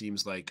also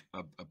seems like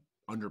a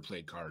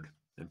underplayed card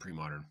in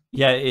Premodern.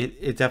 Yeah,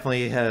 it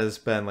definitely has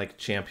been like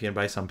championed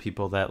by some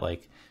people that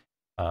like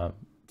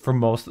for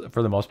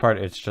the most part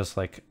it's just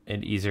like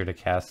an easier to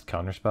cast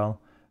counterspell.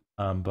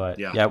 But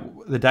yeah,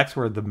 the decks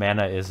where the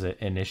mana is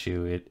an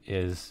issue, it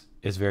is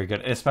very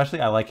good. Especially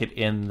I like it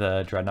in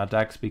the Dreadnought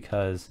decks,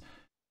 because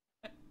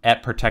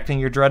at protecting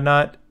your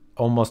Dreadnought,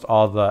 almost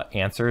all the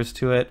answers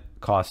to it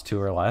cost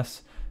 2 or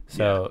less.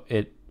 So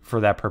it, for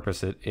that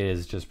purpose, it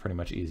is just pretty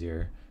much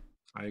easier.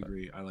 I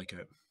agree. I like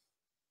it.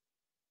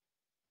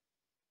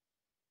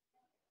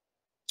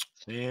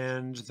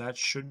 And that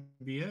should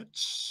be it.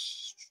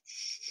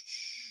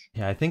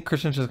 Yeah, I think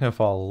Cristian's just going to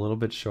fall a little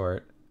bit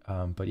short.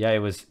 But yeah, it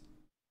was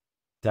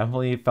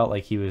definitely felt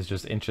like he was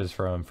just inches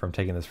from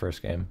taking this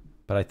first game.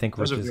 But I think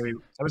that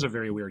was a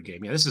very weird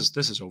game. Yeah, this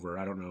is over.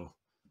 I don't know.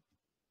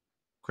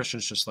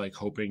 Cristian's just like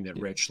hoping that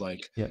Rich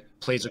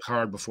plays a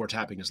card before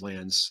tapping his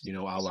lands, you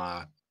know, a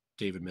la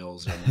David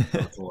Mills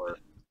and or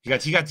he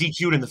got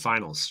DQ'd in the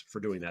finals for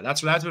doing that.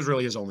 That was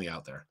really his only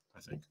out there, I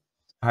think.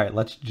 All right,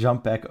 let's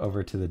jump back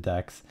over to the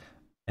decks,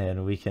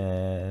 and we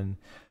can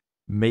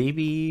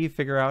maybe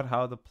figure out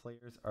how the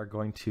players are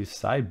going to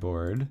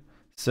sideboard.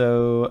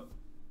 So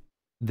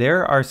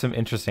there are some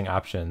interesting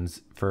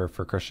options for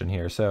Cristian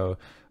here. So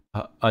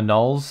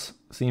annuls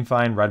seem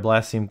fine, red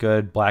blast seem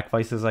good, black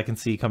vices I can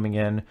see coming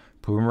in,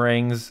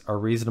 boomerangs are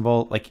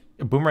reasonable. Like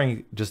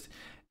boomerang, just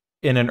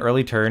in an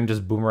early turn,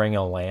 just boomerang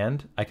a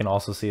land. I can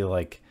also see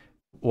like,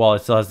 while it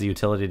still has the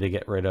utility to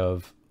get rid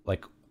of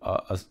like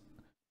a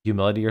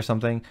humility or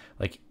something,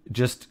 like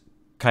just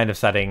kind of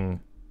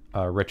setting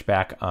Rich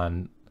back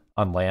on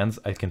lands.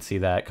 I can see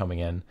that coming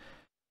in.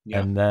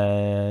 And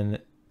then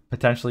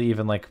potentially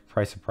even like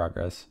Price of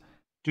Progress.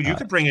 Dude, you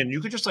could bring in,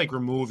 you could just like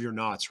remove your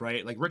knots,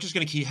 right? Like Rich is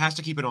going to he has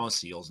to keep in all his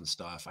seals and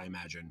stuff, I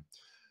imagine.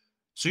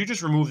 So you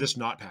just remove this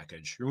knot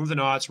package. Remove the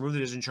knots, remove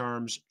the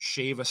Disencharms,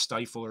 shave a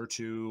stifle or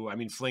 2. I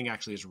mean, Fling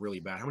actually is really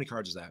bad. How many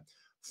cards is that?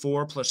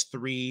 4 plus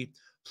 3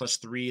 plus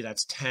 3,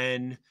 that's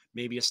 10.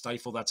 Maybe a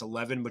stifle, that's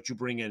 11. But you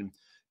bring in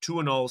 2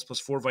 annuls plus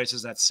 4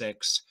 vices, that's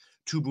 6.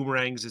 2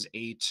 boomerangs is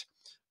 8.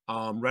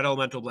 Red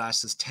Elemental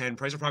Blast is 10.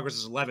 Price of Progress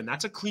is 11.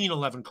 That's a clean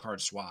 11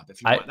 card swap.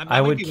 If you want, I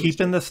would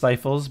keep in the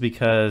stifles,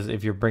 because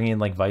if you're bringing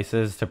like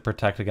vices to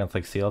protect against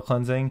like seal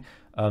cleansing,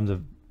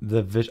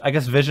 I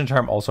guess Vision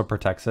Charm also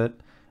protects it.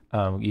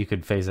 You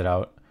could phase it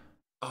out.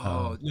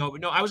 Oh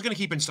no! I was gonna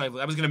keep in stifle.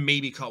 I was gonna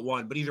maybe cut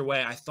 1, but either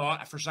way, I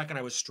thought for a second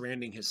I was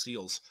stranding his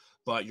seals.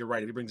 But you're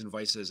right. If he brings in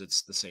vices,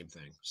 it's the same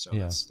thing. So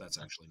that's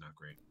actually not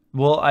great.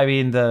 Well, I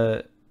mean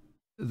the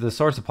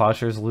Swords of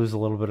Plowshares lose a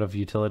little bit of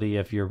utility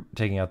if you're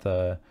taking out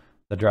the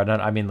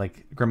Dreadnought. I mean,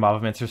 like Grim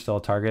Movement's are still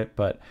a target,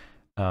 but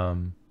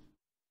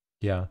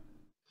yeah.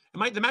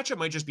 The matchup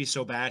might just be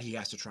so bad he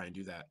has to try and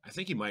do that. I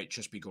think he might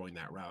just be going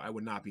that route. I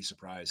would not be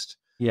surprised.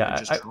 Yeah,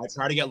 just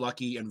try to get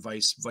lucky and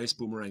vice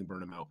boomerang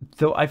burn him out.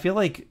 So I feel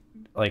like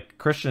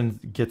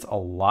Cristian gets a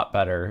lot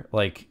better.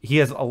 Like he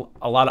has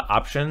a lot of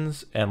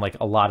options and like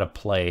a lot of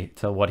play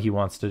to what he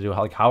wants to do.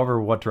 Like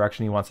however what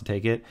direction he wants to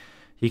take it.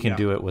 he can Yeah.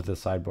 do it with the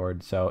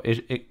sideboard. So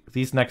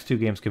these next two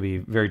games could be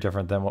very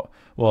different than what,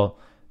 well,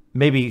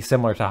 maybe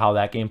similar to how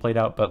that game played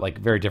out, but like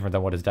very different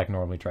than what his deck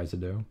normally tries to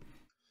do.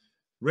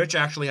 Rich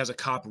actually has a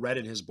cop red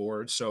in his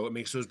board, so it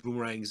makes those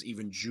boomerangs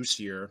even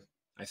juicier,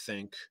 I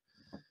think.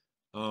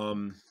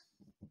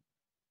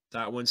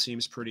 That one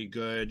seems pretty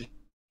good.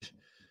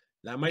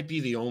 That might be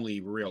the only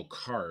real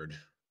card,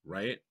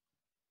 right?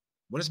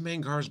 What does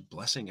Mangar's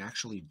Blessing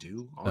actually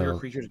do? All your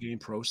creatures gain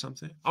pro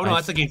something? Oh, no,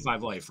 that's the gain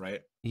 5 life,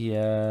 right?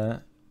 Yeah.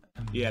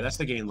 Yeah, that's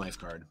the gain life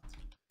card.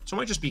 So it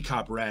might just be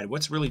cop red.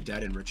 What's really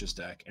dead in Rich's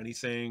deck?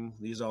 Anything?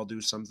 These all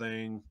do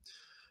something.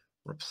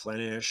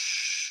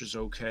 Replenish is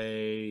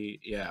okay.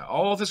 Yeah,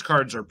 all of his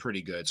cards are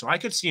pretty good. So I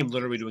could see him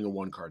literally doing a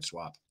 1-card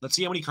swap. Let's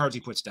see how many cards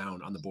he puts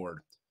down on the board.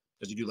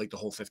 Does he do like the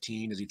whole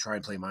 15? Does he try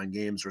and play mind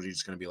games? Or is he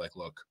just going to be like,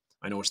 look,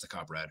 I know it's the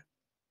cop red.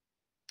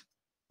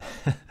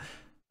 I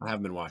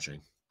haven't been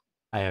watching.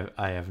 I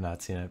have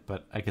not seen it,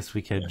 but I guess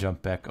we could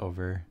jump back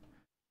over.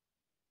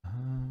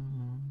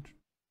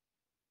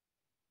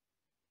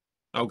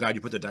 Oh, God,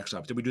 you put the decks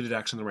up. Did we do the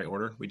decks in the right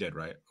order? We did,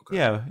 right? Okay.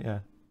 Yeah.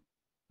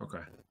 Okay.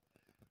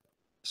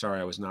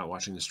 Sorry, I was not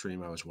watching the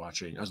stream. I was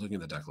looking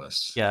at the deck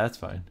lists. Yeah, that's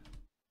fine.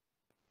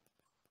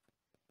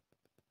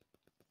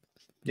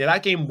 Yeah,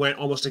 that game went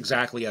almost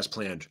exactly as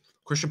planned.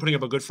 Cristian putting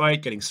up a good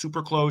fight, getting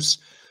super close,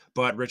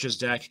 but Rich's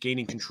deck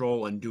gaining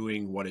control and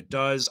doing what it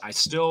does. I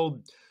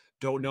still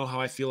don't know how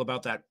I feel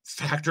about that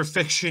factor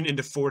fiction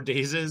into 4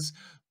 dazes,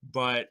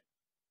 but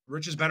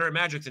Rich is better at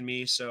Magic than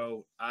me,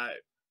 so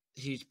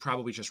he's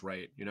probably just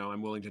right. You know,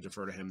 I'm willing to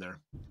defer to him there.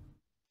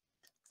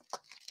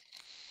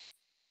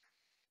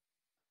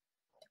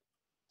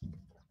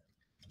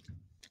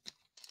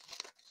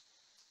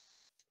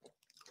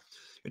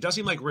 It does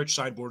seem like Rich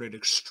sideboarded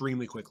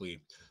extremely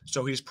quickly,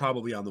 so he's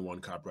probably on the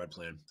 1-cop red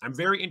plan. I'm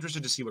very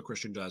interested to see what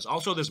Cristian does.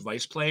 Also, this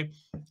Vice play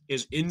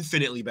is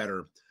infinitely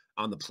better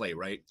on the play,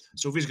 right?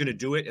 So if he's going to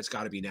do it, it's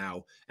got to be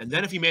now. And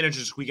then if he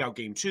manages to squeak out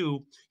game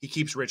 2, he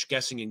keeps Rich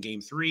guessing in game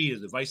 3.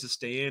 Does the Vices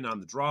stay in on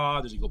the draw?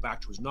 Does he go back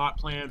to his not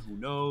plan? Who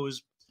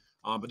knows?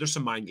 But there's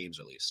some mind games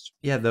at least.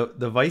 Yeah,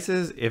 the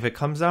Vices, if it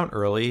comes down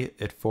early,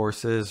 it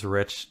forces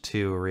Rich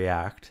to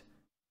react.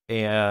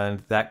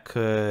 And that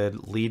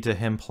could lead to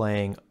him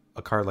playing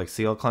a card like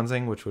Seal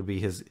Cleansing, which would be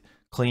his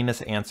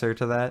cleanest answer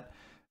to that.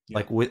 Yeah.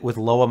 Like with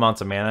low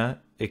amounts of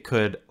mana, it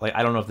could, like,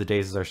 I don't know if the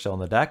Dazes are still in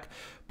the deck,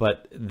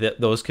 but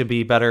those could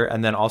be better.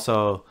 And then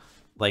also,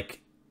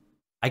 like,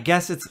 I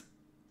guess it's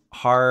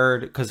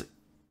hard because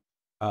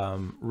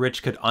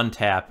Rich could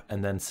untap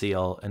and then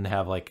seal and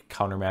have like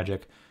counter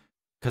magic.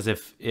 Because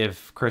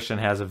if Cristian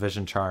has a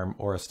Vision Charm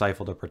or a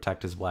Stifle to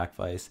protect his Black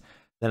Vice,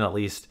 then at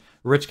least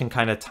Rich can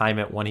kind of time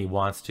it when he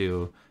wants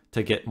to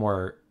get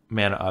more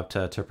mana up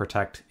to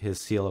protect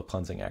his Seal of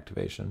Cleansing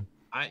activation.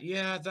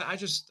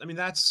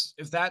 That's,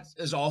 if that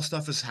is all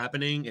stuff is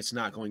happening, it's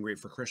not going great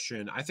for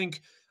Cristian.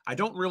 I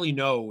don't really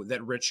know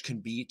that Rich can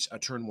beat a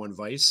turn 1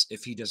 Vice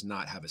if he does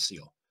not have a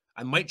seal.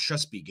 I might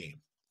just be game,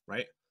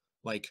 right?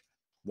 Like,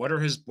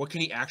 what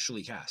can he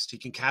actually cast? He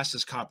can cast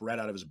his cop red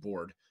out of his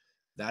board.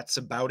 That's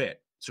about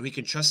it. So he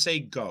can just say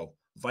go,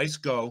 Vice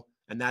go,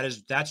 and that's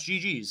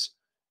GG's.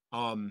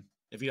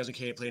 If he doesn't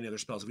play any other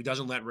spells, if he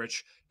doesn't let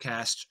Rich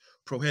cast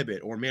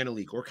Prohibit or Mana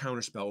Leak or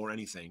Counterspell or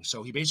anything.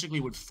 So he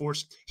basically would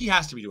he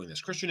has to be doing this.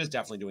 Cristian is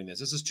definitely doing this.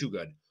 This is too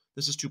good.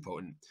 This is too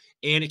potent.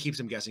 And it keeps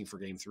him guessing for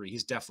game 3.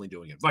 He's definitely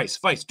doing it.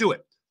 Vice, do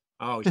it.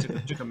 Oh, he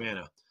took a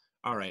mana.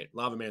 All right,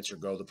 Lavamancer,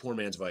 go. The poor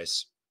man's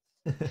Vice.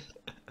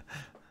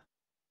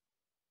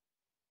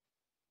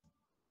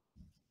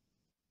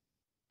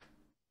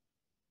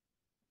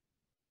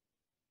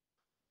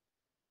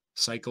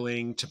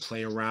 Cycling to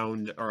play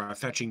around, or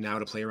fetching now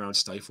to play around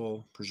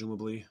Stifle,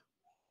 presumably.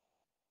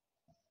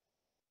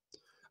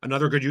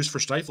 Another good use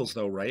for Stifles,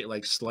 though, right?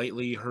 Like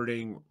slightly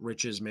hurting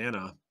Rich's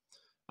mana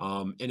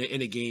in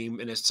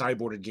a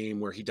sideboarded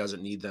game where he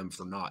doesn't need them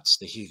for knots.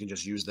 That he can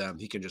just use them.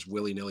 He can just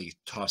willy-nilly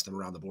toss them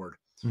around the board.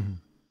 Mm-hmm.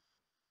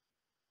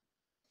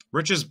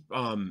 Rich's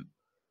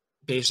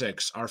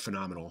basics are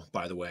phenomenal,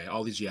 by the way.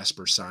 All these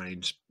Jesper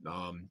signed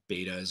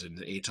betas and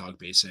the ATOG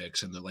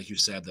basics, and like you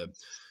said,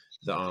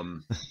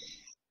 the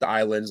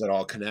islands that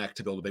all connect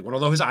to build a big one.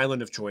 Although his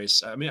island of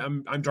choice, I mean,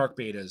 I'm dark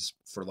betas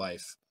for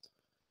life,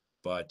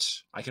 but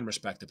I can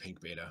respect the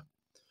pink beta.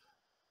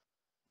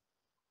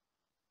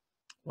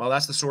 Well,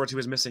 that's the swords he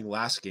was missing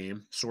last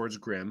game. Swords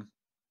Grim.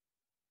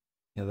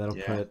 Yeah, that'll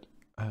put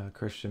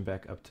Cristian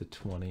back up to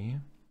 20.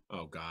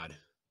 Oh God,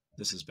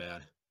 this is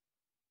bad.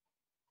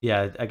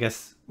 Yeah, I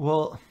guess.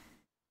 Well,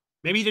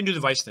 maybe he didn't do the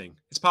Vice thing.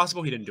 It's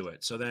possible he didn't do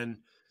it. So then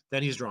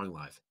he's drawing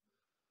live.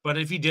 But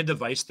if he did the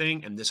Vice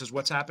thing and this is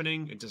what's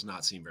happening, it does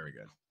not seem very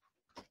good.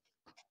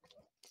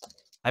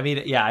 I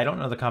mean, yeah, I don't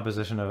know the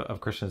composition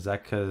of Cristian's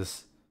deck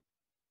because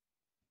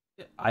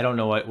I don't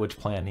know which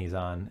plan he's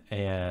on.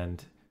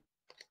 And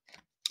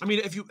I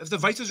mean, if the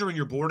Vices are in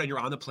your board and you're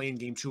on the play in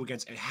game 2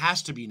 against, it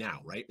has to be now,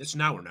 right? It's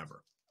now or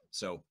never.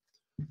 So,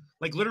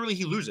 like, literally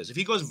he loses. If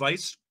he goes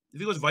Vice,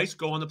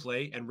 go on the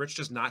play and Rich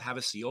does not have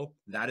a seal,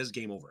 that is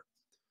game over.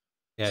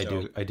 Yeah,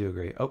 So I do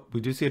agree. Oh,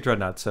 we do see a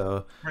dreadnought.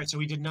 So right, so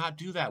he did not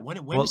do that.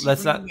 When well, is he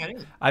that's bringing not. that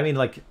in? I mean,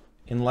 like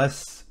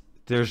unless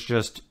there's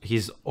just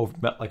he's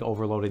like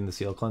overloading the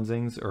seal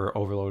cleansings or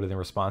overloading the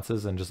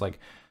responses, and just like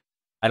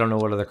I don't know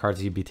what other cards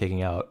he'd be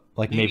taking out.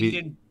 Like Maybe he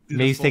didn't do the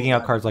maybe he's full taking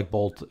out elaborate. cards like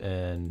Bolt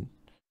and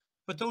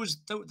But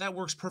that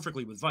works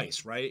perfectly with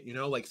Vice, right? You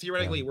know, like yeah.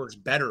 theoretically it works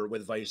better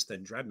with Vice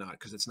than Dreadnought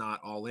because it's not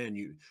all in.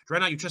 You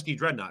Dreadnought, you just need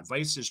Dreadnought.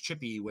 Vice is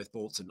chippy with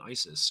bolts and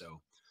ices,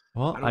 so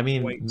Well, I I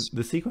don't quite. mean,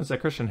 the sequence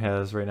that Christian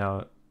has right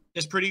now,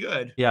 It's pretty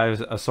good. yeah,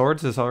 a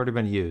swords has already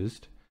been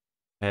used,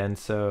 and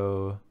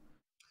so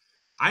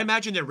I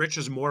imagine that Rich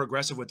is more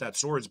aggressive with that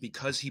swords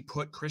because he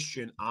put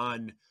Cristian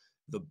on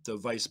the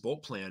Vice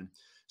bolt plan.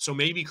 So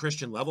maybe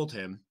Cristian leveled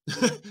him,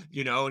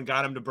 you know, and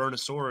got him to burn a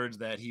sword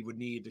that he would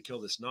need to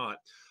kill this knot.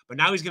 But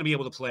now he's going to be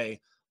able to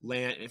play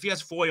land. If he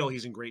has foil,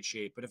 he's in great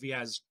shape. But if he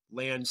has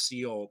land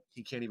seal,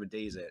 he can't even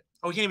daze it.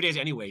 Oh, he can't even daze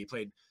it anyway. He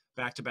played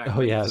back-to-back oh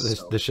yeah, reefs.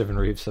 So the Shivan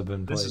Reefs have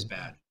been this is played.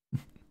 bad.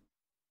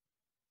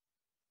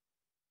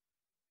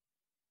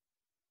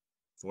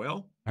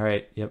 Foil? All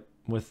right, yep.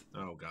 With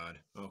Oh God.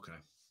 Okay.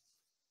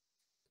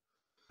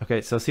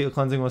 okay, so seal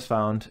cleansing was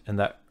found, and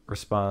that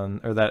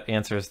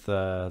answers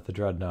the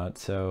dreadnought.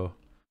 So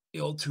The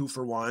old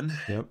 2-for-1.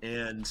 yep.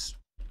 And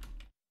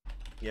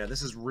yeah,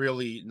 this is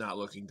really not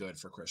looking good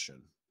for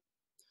Cristian.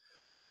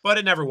 But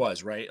it never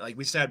was, right? Like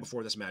we said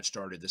before this match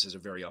started, this is a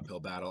very uphill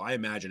battle. I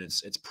imagine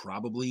it's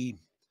probably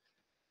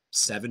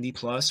 70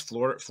 plus.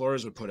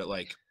 Flores would put it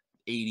like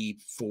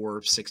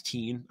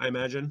 84-16, I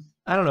imagine.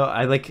 I don't know.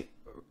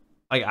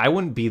 I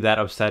wouldn't be that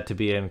upset to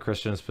be in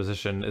Christian's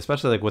position,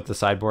 especially like with the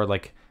sideboard.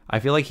 Like I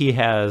feel like he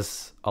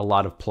has a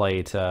lot of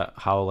play to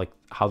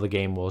how the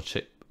game will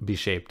be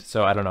shaped.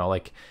 So I don't know.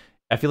 Like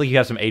I feel like you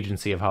have some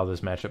agency of how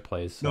this matchup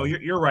plays. So. No,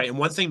 you're right. And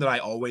one thing that I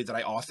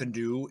often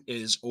do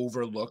is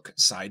overlook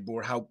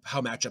sideboard, how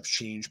matchups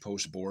change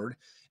post board.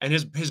 And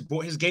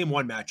his game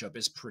one matchup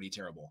is pretty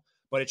terrible,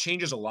 but it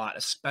changes a lot,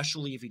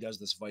 especially if he does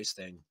this Vice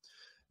thing.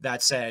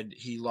 That said,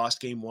 he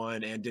lost game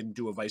one and didn't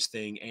do a Vice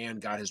thing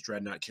and got his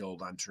Dreadnought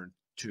killed on turn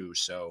 2.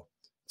 So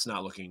it's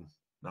not looking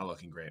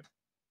great.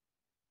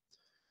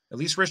 At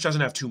least Rich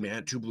doesn't have two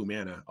blue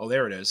mana. Oh,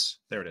 there it is.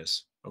 There it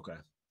is. Okay.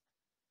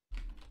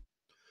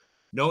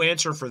 No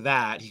answer for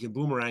that. He can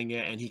boomerang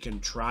it and he can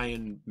try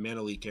and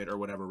mana leak it or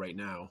whatever right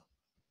now.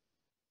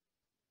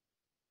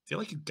 I feel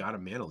like you gotta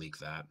mana leak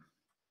that.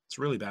 It's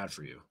really bad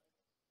for you.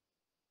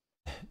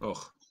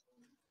 Ugh.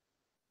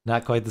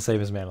 Not quite the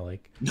same as Mana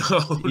Lake.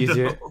 No,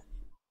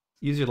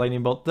 Use your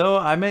lightning bolt. Though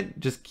I might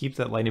just keep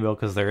that lightning bolt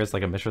because there is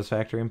like a Mishra's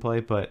factory in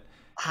play. But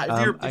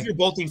if you're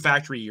bolting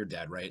factory, you're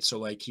dead, right? So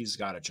like he's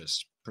got to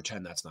just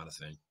pretend that's not a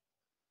thing.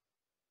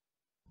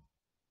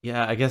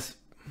 Yeah, I guess.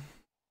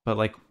 But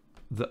like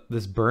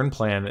this burn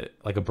plan,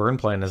 like a burn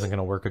plan, isn't going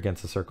to work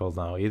against the circles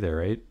now either,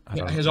 right?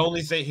 Yeah, his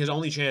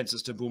only chance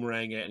is to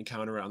boomerang it and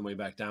counter it on the way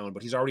back down.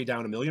 But he's already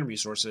down 1 million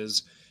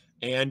resources,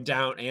 and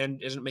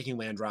isn't making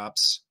land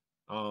drops.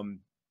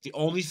 The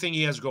only thing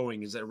he has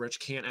going is that Rich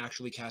can't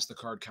actually cast the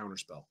card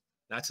counterspell.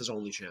 That's his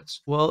only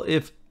chance. Well,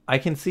 if I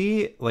can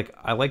see, like,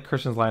 I like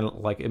Christian's line.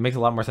 Like, it makes a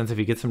lot more sense if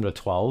he gets him to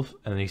 12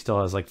 and he still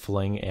has like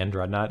Fling and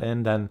Dreadnought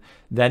in.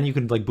 Then you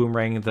can like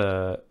boomerang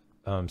the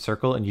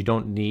circle, and you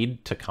don't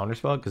need to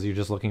counterspell because you're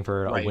just looking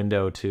for a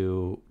window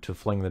to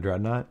fling the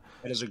Dreadnought.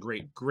 That is a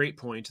great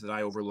point that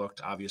I overlooked,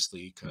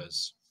 obviously,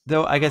 because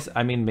though I guess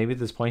maybe at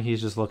this point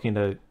he's just looking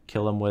to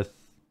kill him with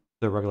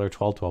the regular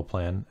 12-12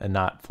 plan and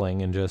not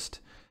fling and just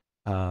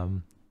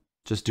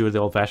do it the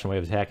old-fashioned way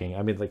of attacking.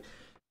 I mean, like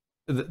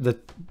the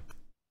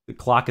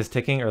clock is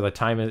ticking, or the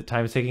time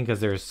is ticking, because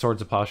there's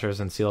Swords of Plowshares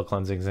and Seal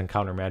Cleansings and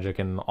Counter Magic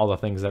and all the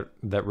things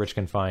that Rich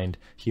can find.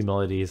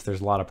 Humilities.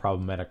 There's a lot of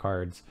problematic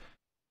cards,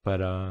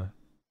 but at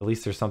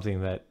least there's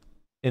something that,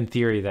 in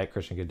theory, that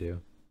Christian could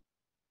do.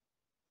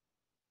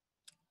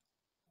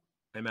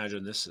 I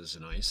imagine this is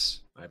an ice.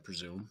 I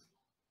presume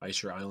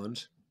ice your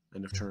island.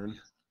 End of turn.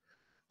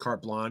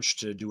 Carte blanche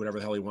to do whatever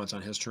the hell he wants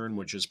on his turn,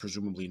 which is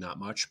presumably not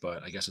much,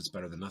 but I guess it's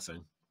better than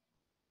nothing.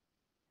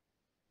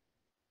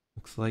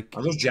 Looks like...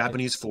 Are those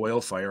Japanese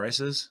foil fire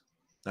ices?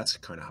 That's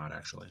kind of hot,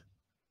 actually.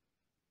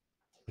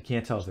 I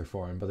can't tell if they're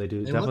foreign, but they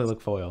definitely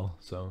look foil.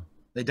 So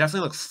they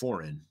definitely look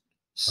foreign.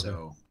 So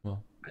okay.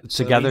 Well,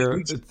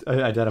 together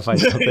identify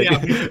something. Yeah,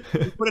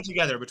 we put it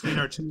together between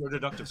our two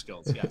deductive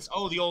skills. Yes.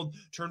 Oh, the old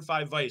turn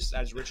 5 Vice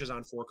as Rich is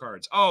on 4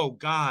 cards. Oh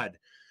God,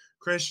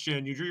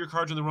 Christian, you drew your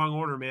cards in the wrong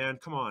order, man.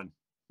 Come on.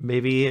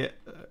 Maybe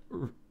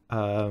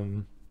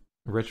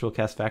Rich will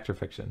cast Fact or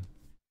Fiction.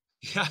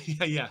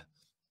 Yeah.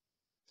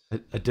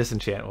 A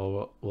disenchant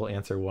will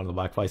answer one of the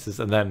black vices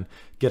and then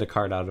get a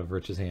card out of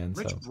Rich's hand.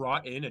 Rich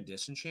brought in a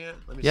disenchant?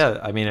 Yeah,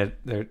 I mean,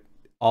 they're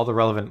all the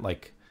relevant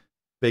like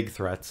big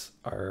threats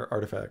are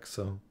artifacts.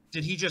 So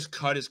did he just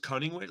cut his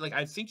cunning wish? Like,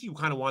 I think you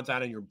kind of want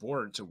that on your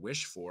board to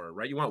wish for,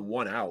 right? You want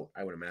one out,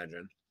 I would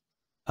imagine.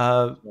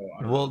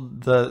 Well,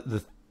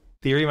 the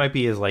theory might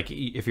be is like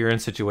if you're in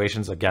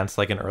situations against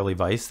like an early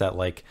vice, that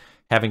like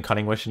having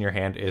cunning wish in your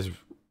hand is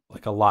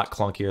like a lot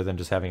clunkier than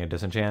just having a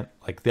disenchant.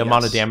 Like the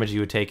amount of Yes. damage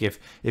you would take if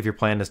your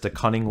plan is to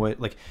cunning wish,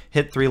 like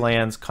hit 3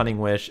 lands, cunning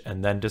wish,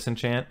 and then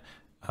disenchant,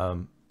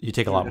 you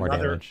take a Dude, lot more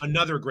damage.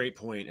 another great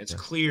point. It's Yeah.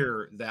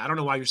 clear that I don't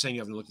know why you're saying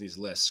you haven't looked at these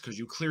lists, because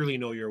you clearly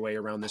know your way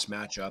around this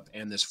matchup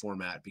and this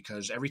format.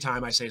 Because every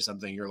time I say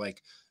something, you're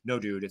like, "No,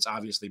 dude, it's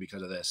obviously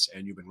because of this,"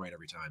 and you've been right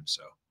every time.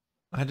 So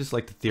I just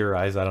like to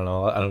theorize. I don't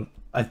know.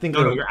 I think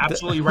no, you're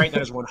absolutely right.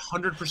 That is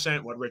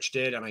 100% what Rich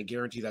did, and I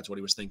guarantee that's what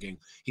he was thinking.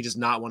 He does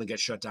not want to get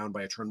shut down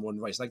by a turn 1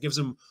 Vice. That gives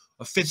him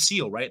a 5th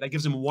seal, right? That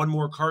gives him one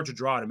more card to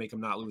draw to make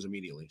him not lose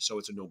immediately. So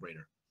it's a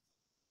no-brainer.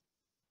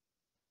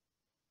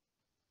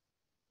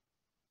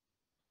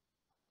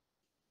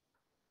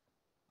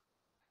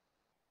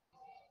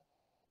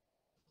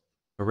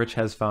 Rich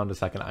has found a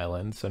second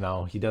island, so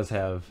now he does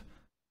have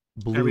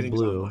Everything's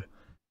blue. online.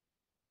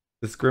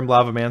 This Grim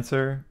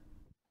Lavamancer,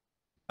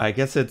 I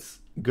guess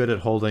it's good at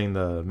holding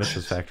the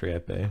Mishra's Factory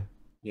at bay.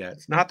 Yeah,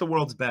 it's not the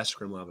world's best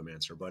Grim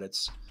Lavamancer, but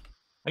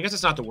I guess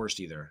it's not the worst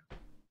either.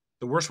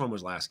 The worst one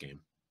was last game.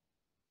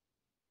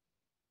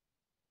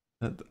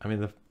 I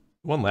mean, the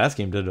one last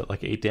game did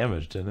like 8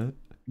 damage, didn't it?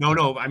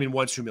 No, I mean,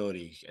 once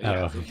humility.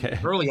 Yeah, Oh, okay.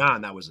 early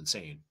on, that was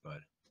insane, but.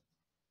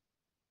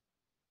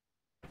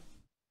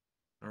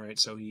 All right,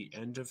 so he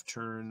end of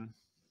turn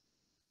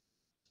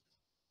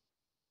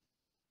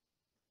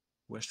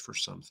wished for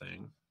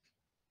something.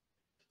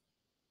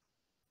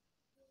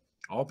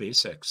 All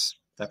basics.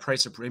 That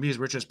price of maybe his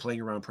Rich is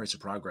playing around price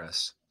of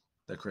progress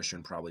that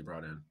Cristian probably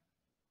brought in.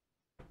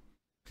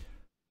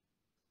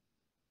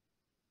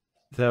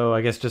 So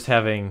I guess just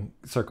having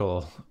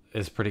circle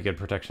is pretty good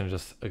protection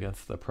just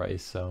against the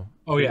price. So.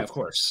 Oh yeah, of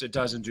course it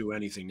doesn't do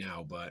anything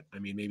now, but I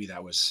mean maybe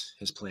that was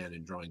his plan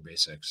in drawing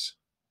basics.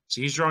 So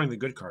he's drawing the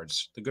good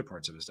cards, the good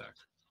parts of his deck.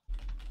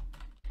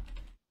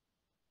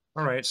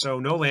 All right,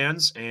 so no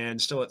lands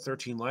and still at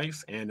 13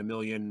 life and a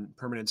million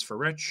permanents for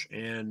Rich,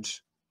 and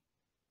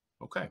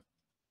okay.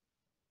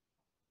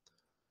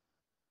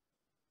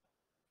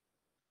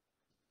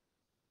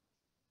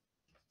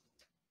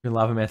 Your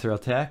Lavamancer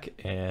attack,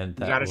 and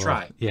You gotta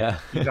try. Yeah.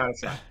 You gotta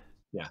try.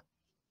 Yeah.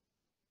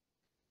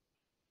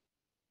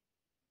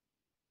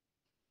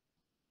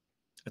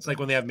 It's like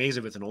when they have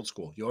Mazevith in old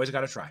school. You always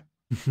gotta try.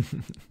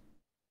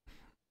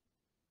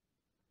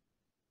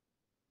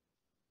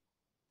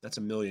 That's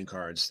a million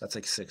cards. That's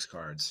like 6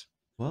 cards.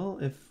 Well,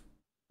 if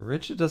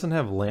Rich doesn't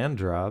have land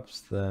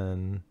drops,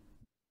 then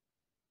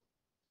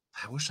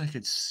I wish I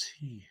could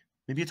see.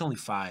 Maybe it's only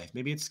 5.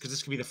 Maybe it's because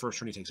this could be the first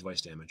turn he takes Vice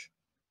damage.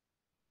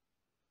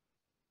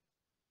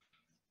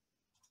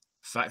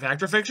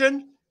 Factor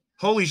Fiction?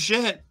 Holy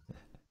shit.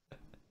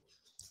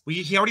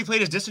 He already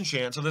played his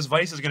Disenchant, so this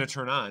Vice is going to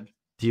turn on.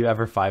 Do you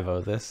ever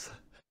 5-0 this?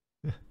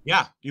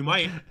 Yeah, you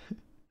might.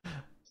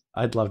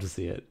 I'd love to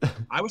see it.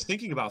 I was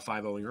thinking about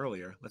 5-0ing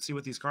earlier. Let's see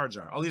what these cards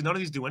are. Oh, none of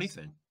these do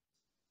anything.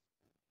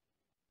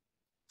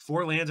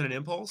 4 lands and an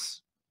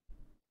Impulse?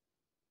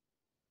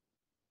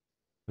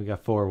 We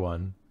got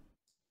 4-1.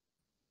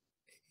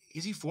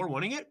 Is he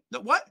 4-1ing it?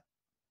 No, what?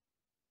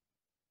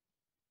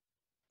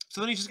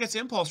 So then he just gets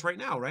Impulse right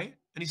now, right?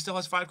 And he still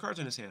has 5 cards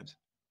in his hand.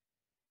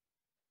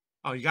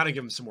 Oh, you got to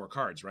give him some more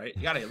cards, right?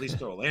 You got to at least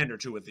throw a land or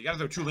two with. You got to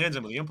throw 2 lands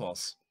in with the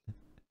Impulse.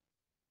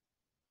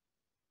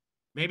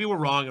 Maybe we're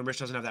wrong, and Rich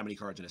doesn't have that many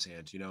cards in his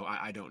hand. You know,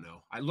 I don't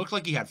know. I looked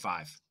like he had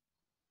 5.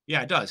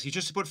 Yeah, it does. He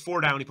just put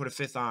 4 down. He put a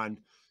 5th on.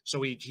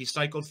 So he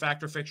cycled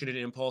Factor Fiction and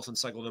Impulse and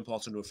cycled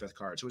Impulse into a 5th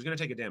card. So he's going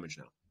to take a damage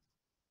now.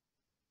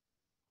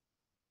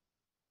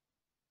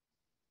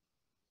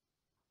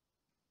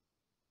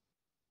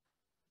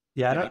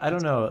 Yeah, I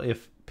don't know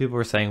if people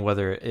were saying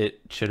whether it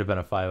should have been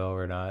a 5-0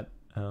 or not.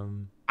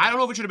 I don't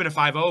know if it should have been a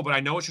 5-0, but I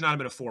know it should not have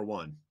been a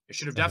 4-1. It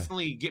should have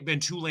definitely been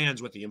 2 lands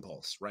with the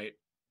Impulse, right?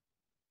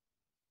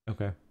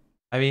 Okay.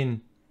 I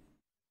mean,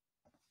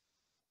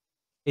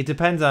 it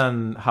depends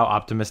on how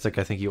optimistic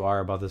I think you are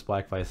about this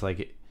Black Vice.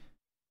 Like,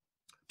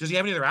 does he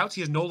have any other outs?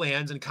 He has no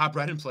lands and Cop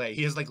Red in play.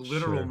 He has like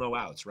literal Sure. no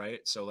outs, right?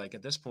 So like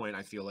at this point,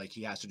 I feel like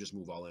he has to just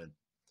move all in.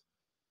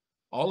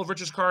 All of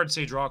Rich's cards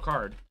say draw a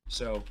card,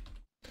 so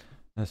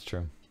that's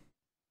true.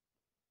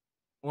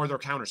 or they're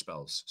counter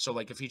spells. So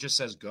like if he just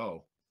says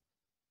go,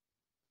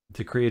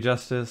 Decree of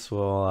Justice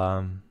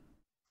will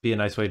be a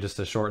nice way just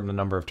to shorten the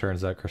number of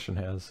turns that Cristian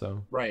has.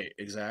 So right,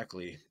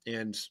 exactly,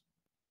 and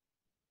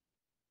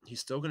he's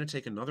still going to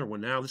take another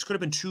one now. This could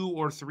have been 2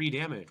 or 3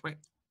 damage, right?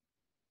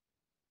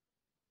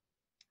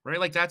 Right,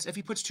 like that's if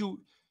he puts two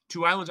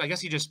islands. I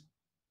guess he just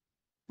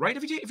right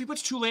if he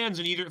puts 2 lands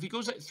in either. If he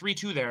goes at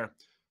 3-2 there,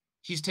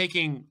 he's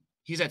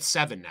at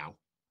 7 now,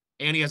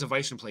 and he has a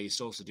Vice in play. He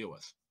still has to deal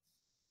with.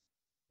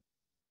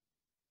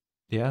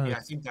 yeah, I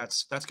think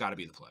that's got to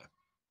be the play.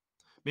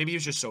 Maybe he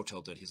was just so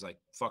tilted. He's like,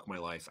 "Fuck my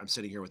life. I'm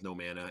sitting here with no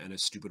mana and a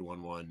stupid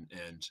 1/1."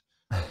 And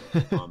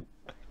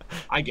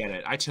I get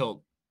it. I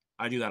tilt.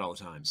 I do that all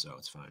the time, so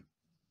it's fine.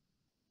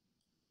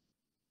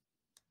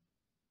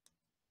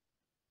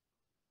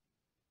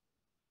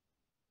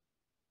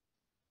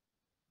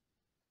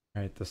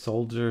 All right, the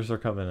soldiers are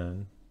coming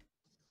in.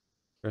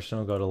 Cristian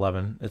will go to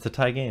 11. It's a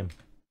tie game.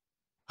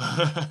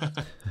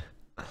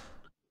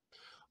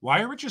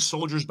 Why are Rich's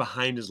soldiers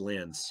behind his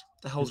lands?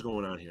 What the hell's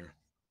going on here?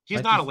 He's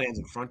Might not a just, lands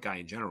in front guy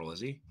in general,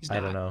 is he? He's I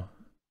don't not. know.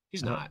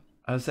 He's I don't. not.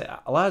 I would say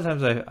a lot of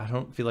times I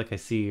don't feel like I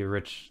see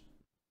Rich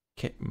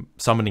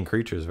summoning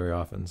creatures very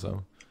often.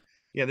 So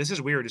Yeah, this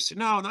is weird.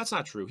 No, that's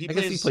not true. He I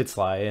guess he plays. played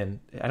Sly, and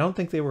I don't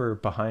think they were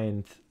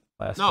behind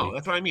last No, week.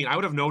 that's what I mean. I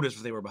would have noticed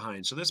if they were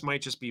behind. So this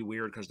might just be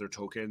weird because they're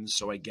tokens.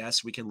 So I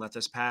guess we can let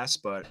this pass.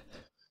 But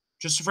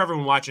just for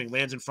everyone watching,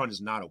 lands in front is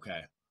not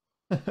okay.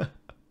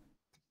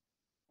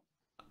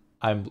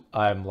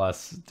 I'm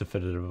less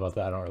definitive about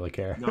that. I don't really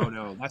care.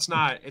 No, that's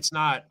not. It's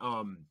not.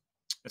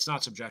 It's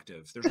not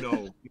subjective. There's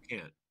no. You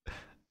can't.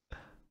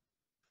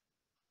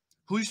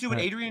 Who used to do it?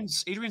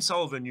 Adrian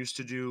Sullivan used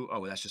to do.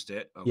 Oh, that's just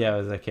it. Okay. Yeah, it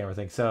was that camera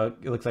thing. So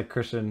it looks like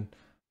Cristian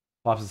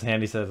pops his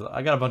hand. He says,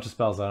 "I got a bunch of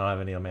spells. I don't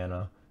have any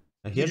mana."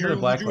 He drew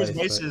his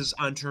vices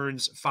on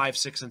turns 5,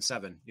 6, and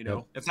 7. You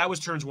know, if that was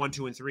turns 1,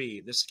 2, and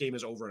 3, this game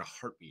is over in a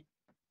heartbeat.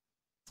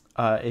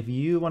 If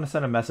you want to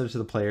send a message to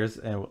the players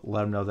and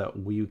let them know that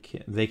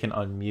they can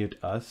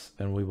unmute us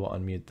and we will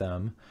unmute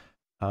them,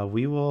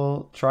 we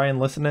will try and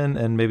listen in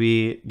and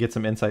maybe get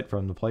some insight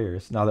from the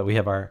players now that we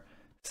have our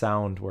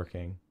sound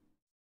working.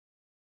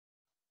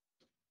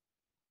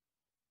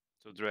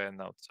 To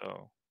Dreadnought,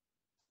 so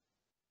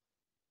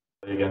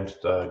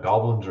against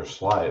goblins or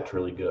Sly, it's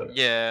really good.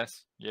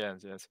 yes.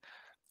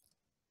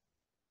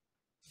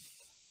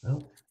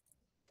 Well,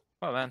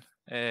 man,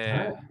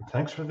 right.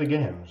 Thanks for the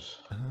games.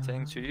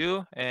 Thanks to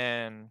you,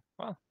 and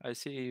well, I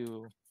see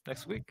you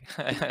next week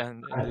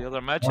and in the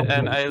other match.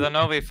 And I don't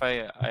know if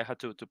I had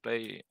to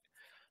play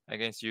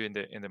against you in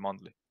the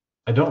monthly.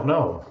 I don't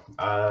know.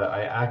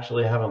 I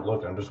actually haven't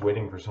looked. I'm just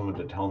waiting for someone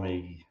to tell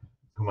me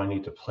whom I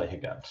need to play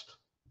against.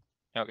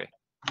 Okay.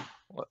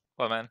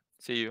 Well, man,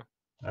 see you.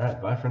 All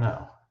right, bye for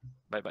now.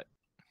 Bye. Well,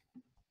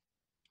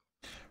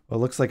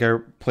 it looks like our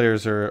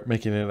players are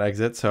making an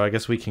exit, so I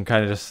guess we can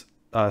kind of just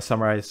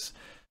summarize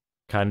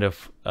kind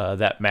of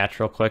that match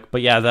real quick.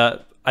 But yeah,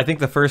 I think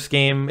the first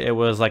game, it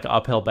was like an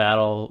uphill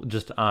battle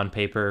just on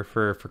paper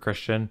for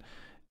Cristian,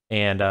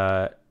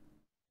 and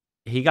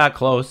he got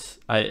close.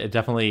 It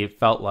definitely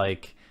felt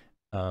like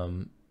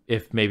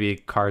if maybe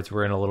cards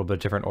were in a little bit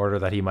different order,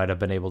 that he might have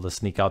been able to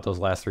sneak out those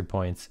last 3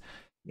 points.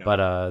 Yeah.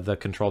 But the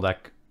control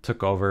deck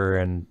took over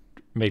and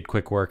made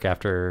quick work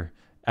after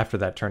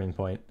that turning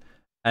point.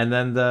 And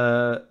then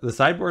the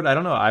sideboard, I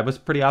don't know. I was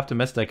pretty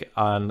optimistic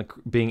on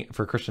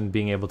Cristian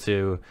being able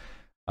to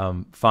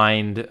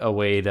find a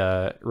way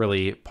to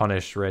really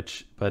punish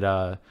Rich,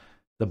 but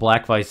the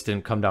Black Vice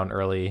didn't come down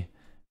early,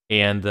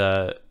 and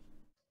the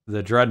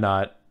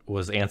Dreadnought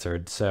was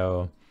answered.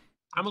 So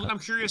I'm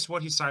curious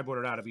what he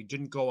sideboarded out. If he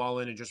didn't go all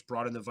in and just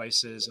brought in the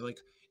Vices, and like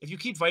if you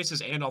keep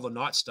Vices and all the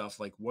Knot stuff,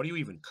 like what do you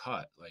even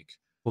cut? Like,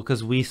 well,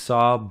 because we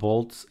saw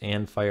bolts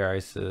and fire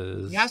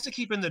ices. He has to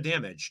keep in the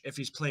damage if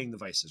he's playing the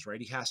Vices,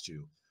 right? He has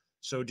to.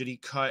 So did he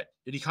cut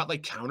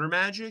like counter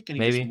magic and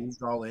he just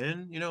moved all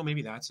in? You know,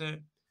 maybe that's it.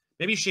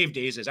 Maybe shave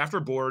dazes after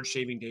board,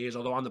 shaving days.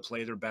 Although on the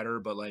play they're better,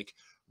 but like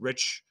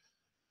Rich,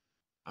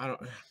 I don't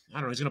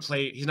know.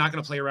 He's not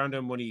gonna play around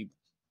him when he,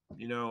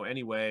 you know,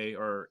 anyway,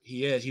 or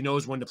he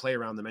knows when to play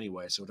around them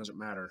anyway, so it doesn't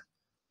matter.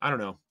 I don't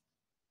know.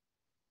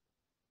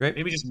 Great.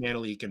 Maybe just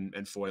Manolakos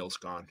and Foil's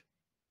gone.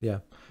 Yeah.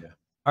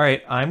 All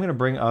right, I'm going to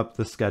bring up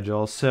the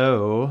schedule.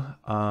 So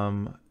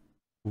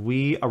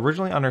we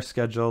originally on our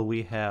schedule,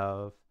 we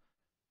had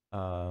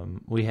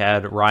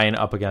Ryan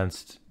up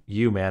against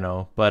you,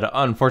 Mano, but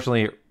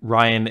unfortunately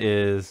Ryan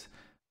is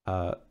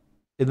in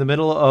the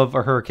middle of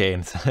a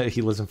hurricane.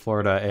 He lives in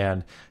Florida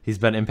and he's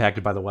been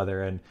impacted by the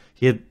weather, and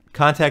he had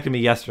contacted me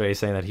yesterday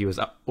saying that he was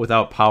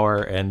without power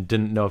and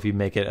didn't know if he'd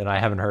make it, and I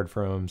haven't heard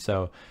from him.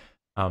 So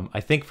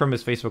I think from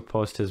his Facebook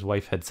post, his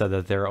wife had said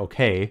that they're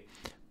okay,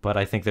 but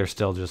I think they're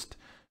still just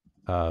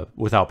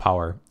without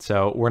power.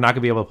 So we're not going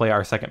to be able to play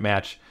our second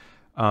match.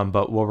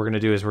 But what we're going to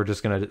do is we're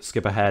just going to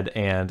skip ahead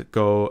and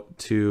go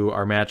to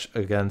our match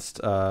against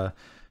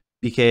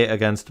BK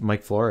against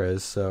Mike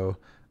Flores. So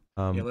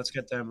yeah, let's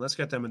get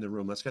them in the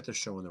room. Let's get this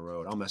show on the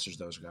road. I'll message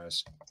those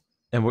guys.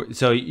 And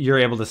so you're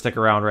able to stick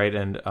around, right?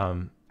 And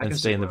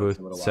stay in the booth.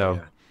 So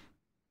yeah.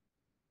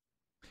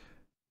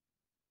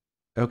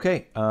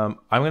 Okay, I'm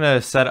going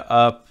to set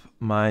up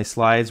my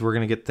slides. We're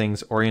going to get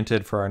things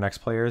oriented for our next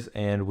players,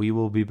 and we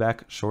will be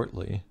back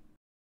shortly.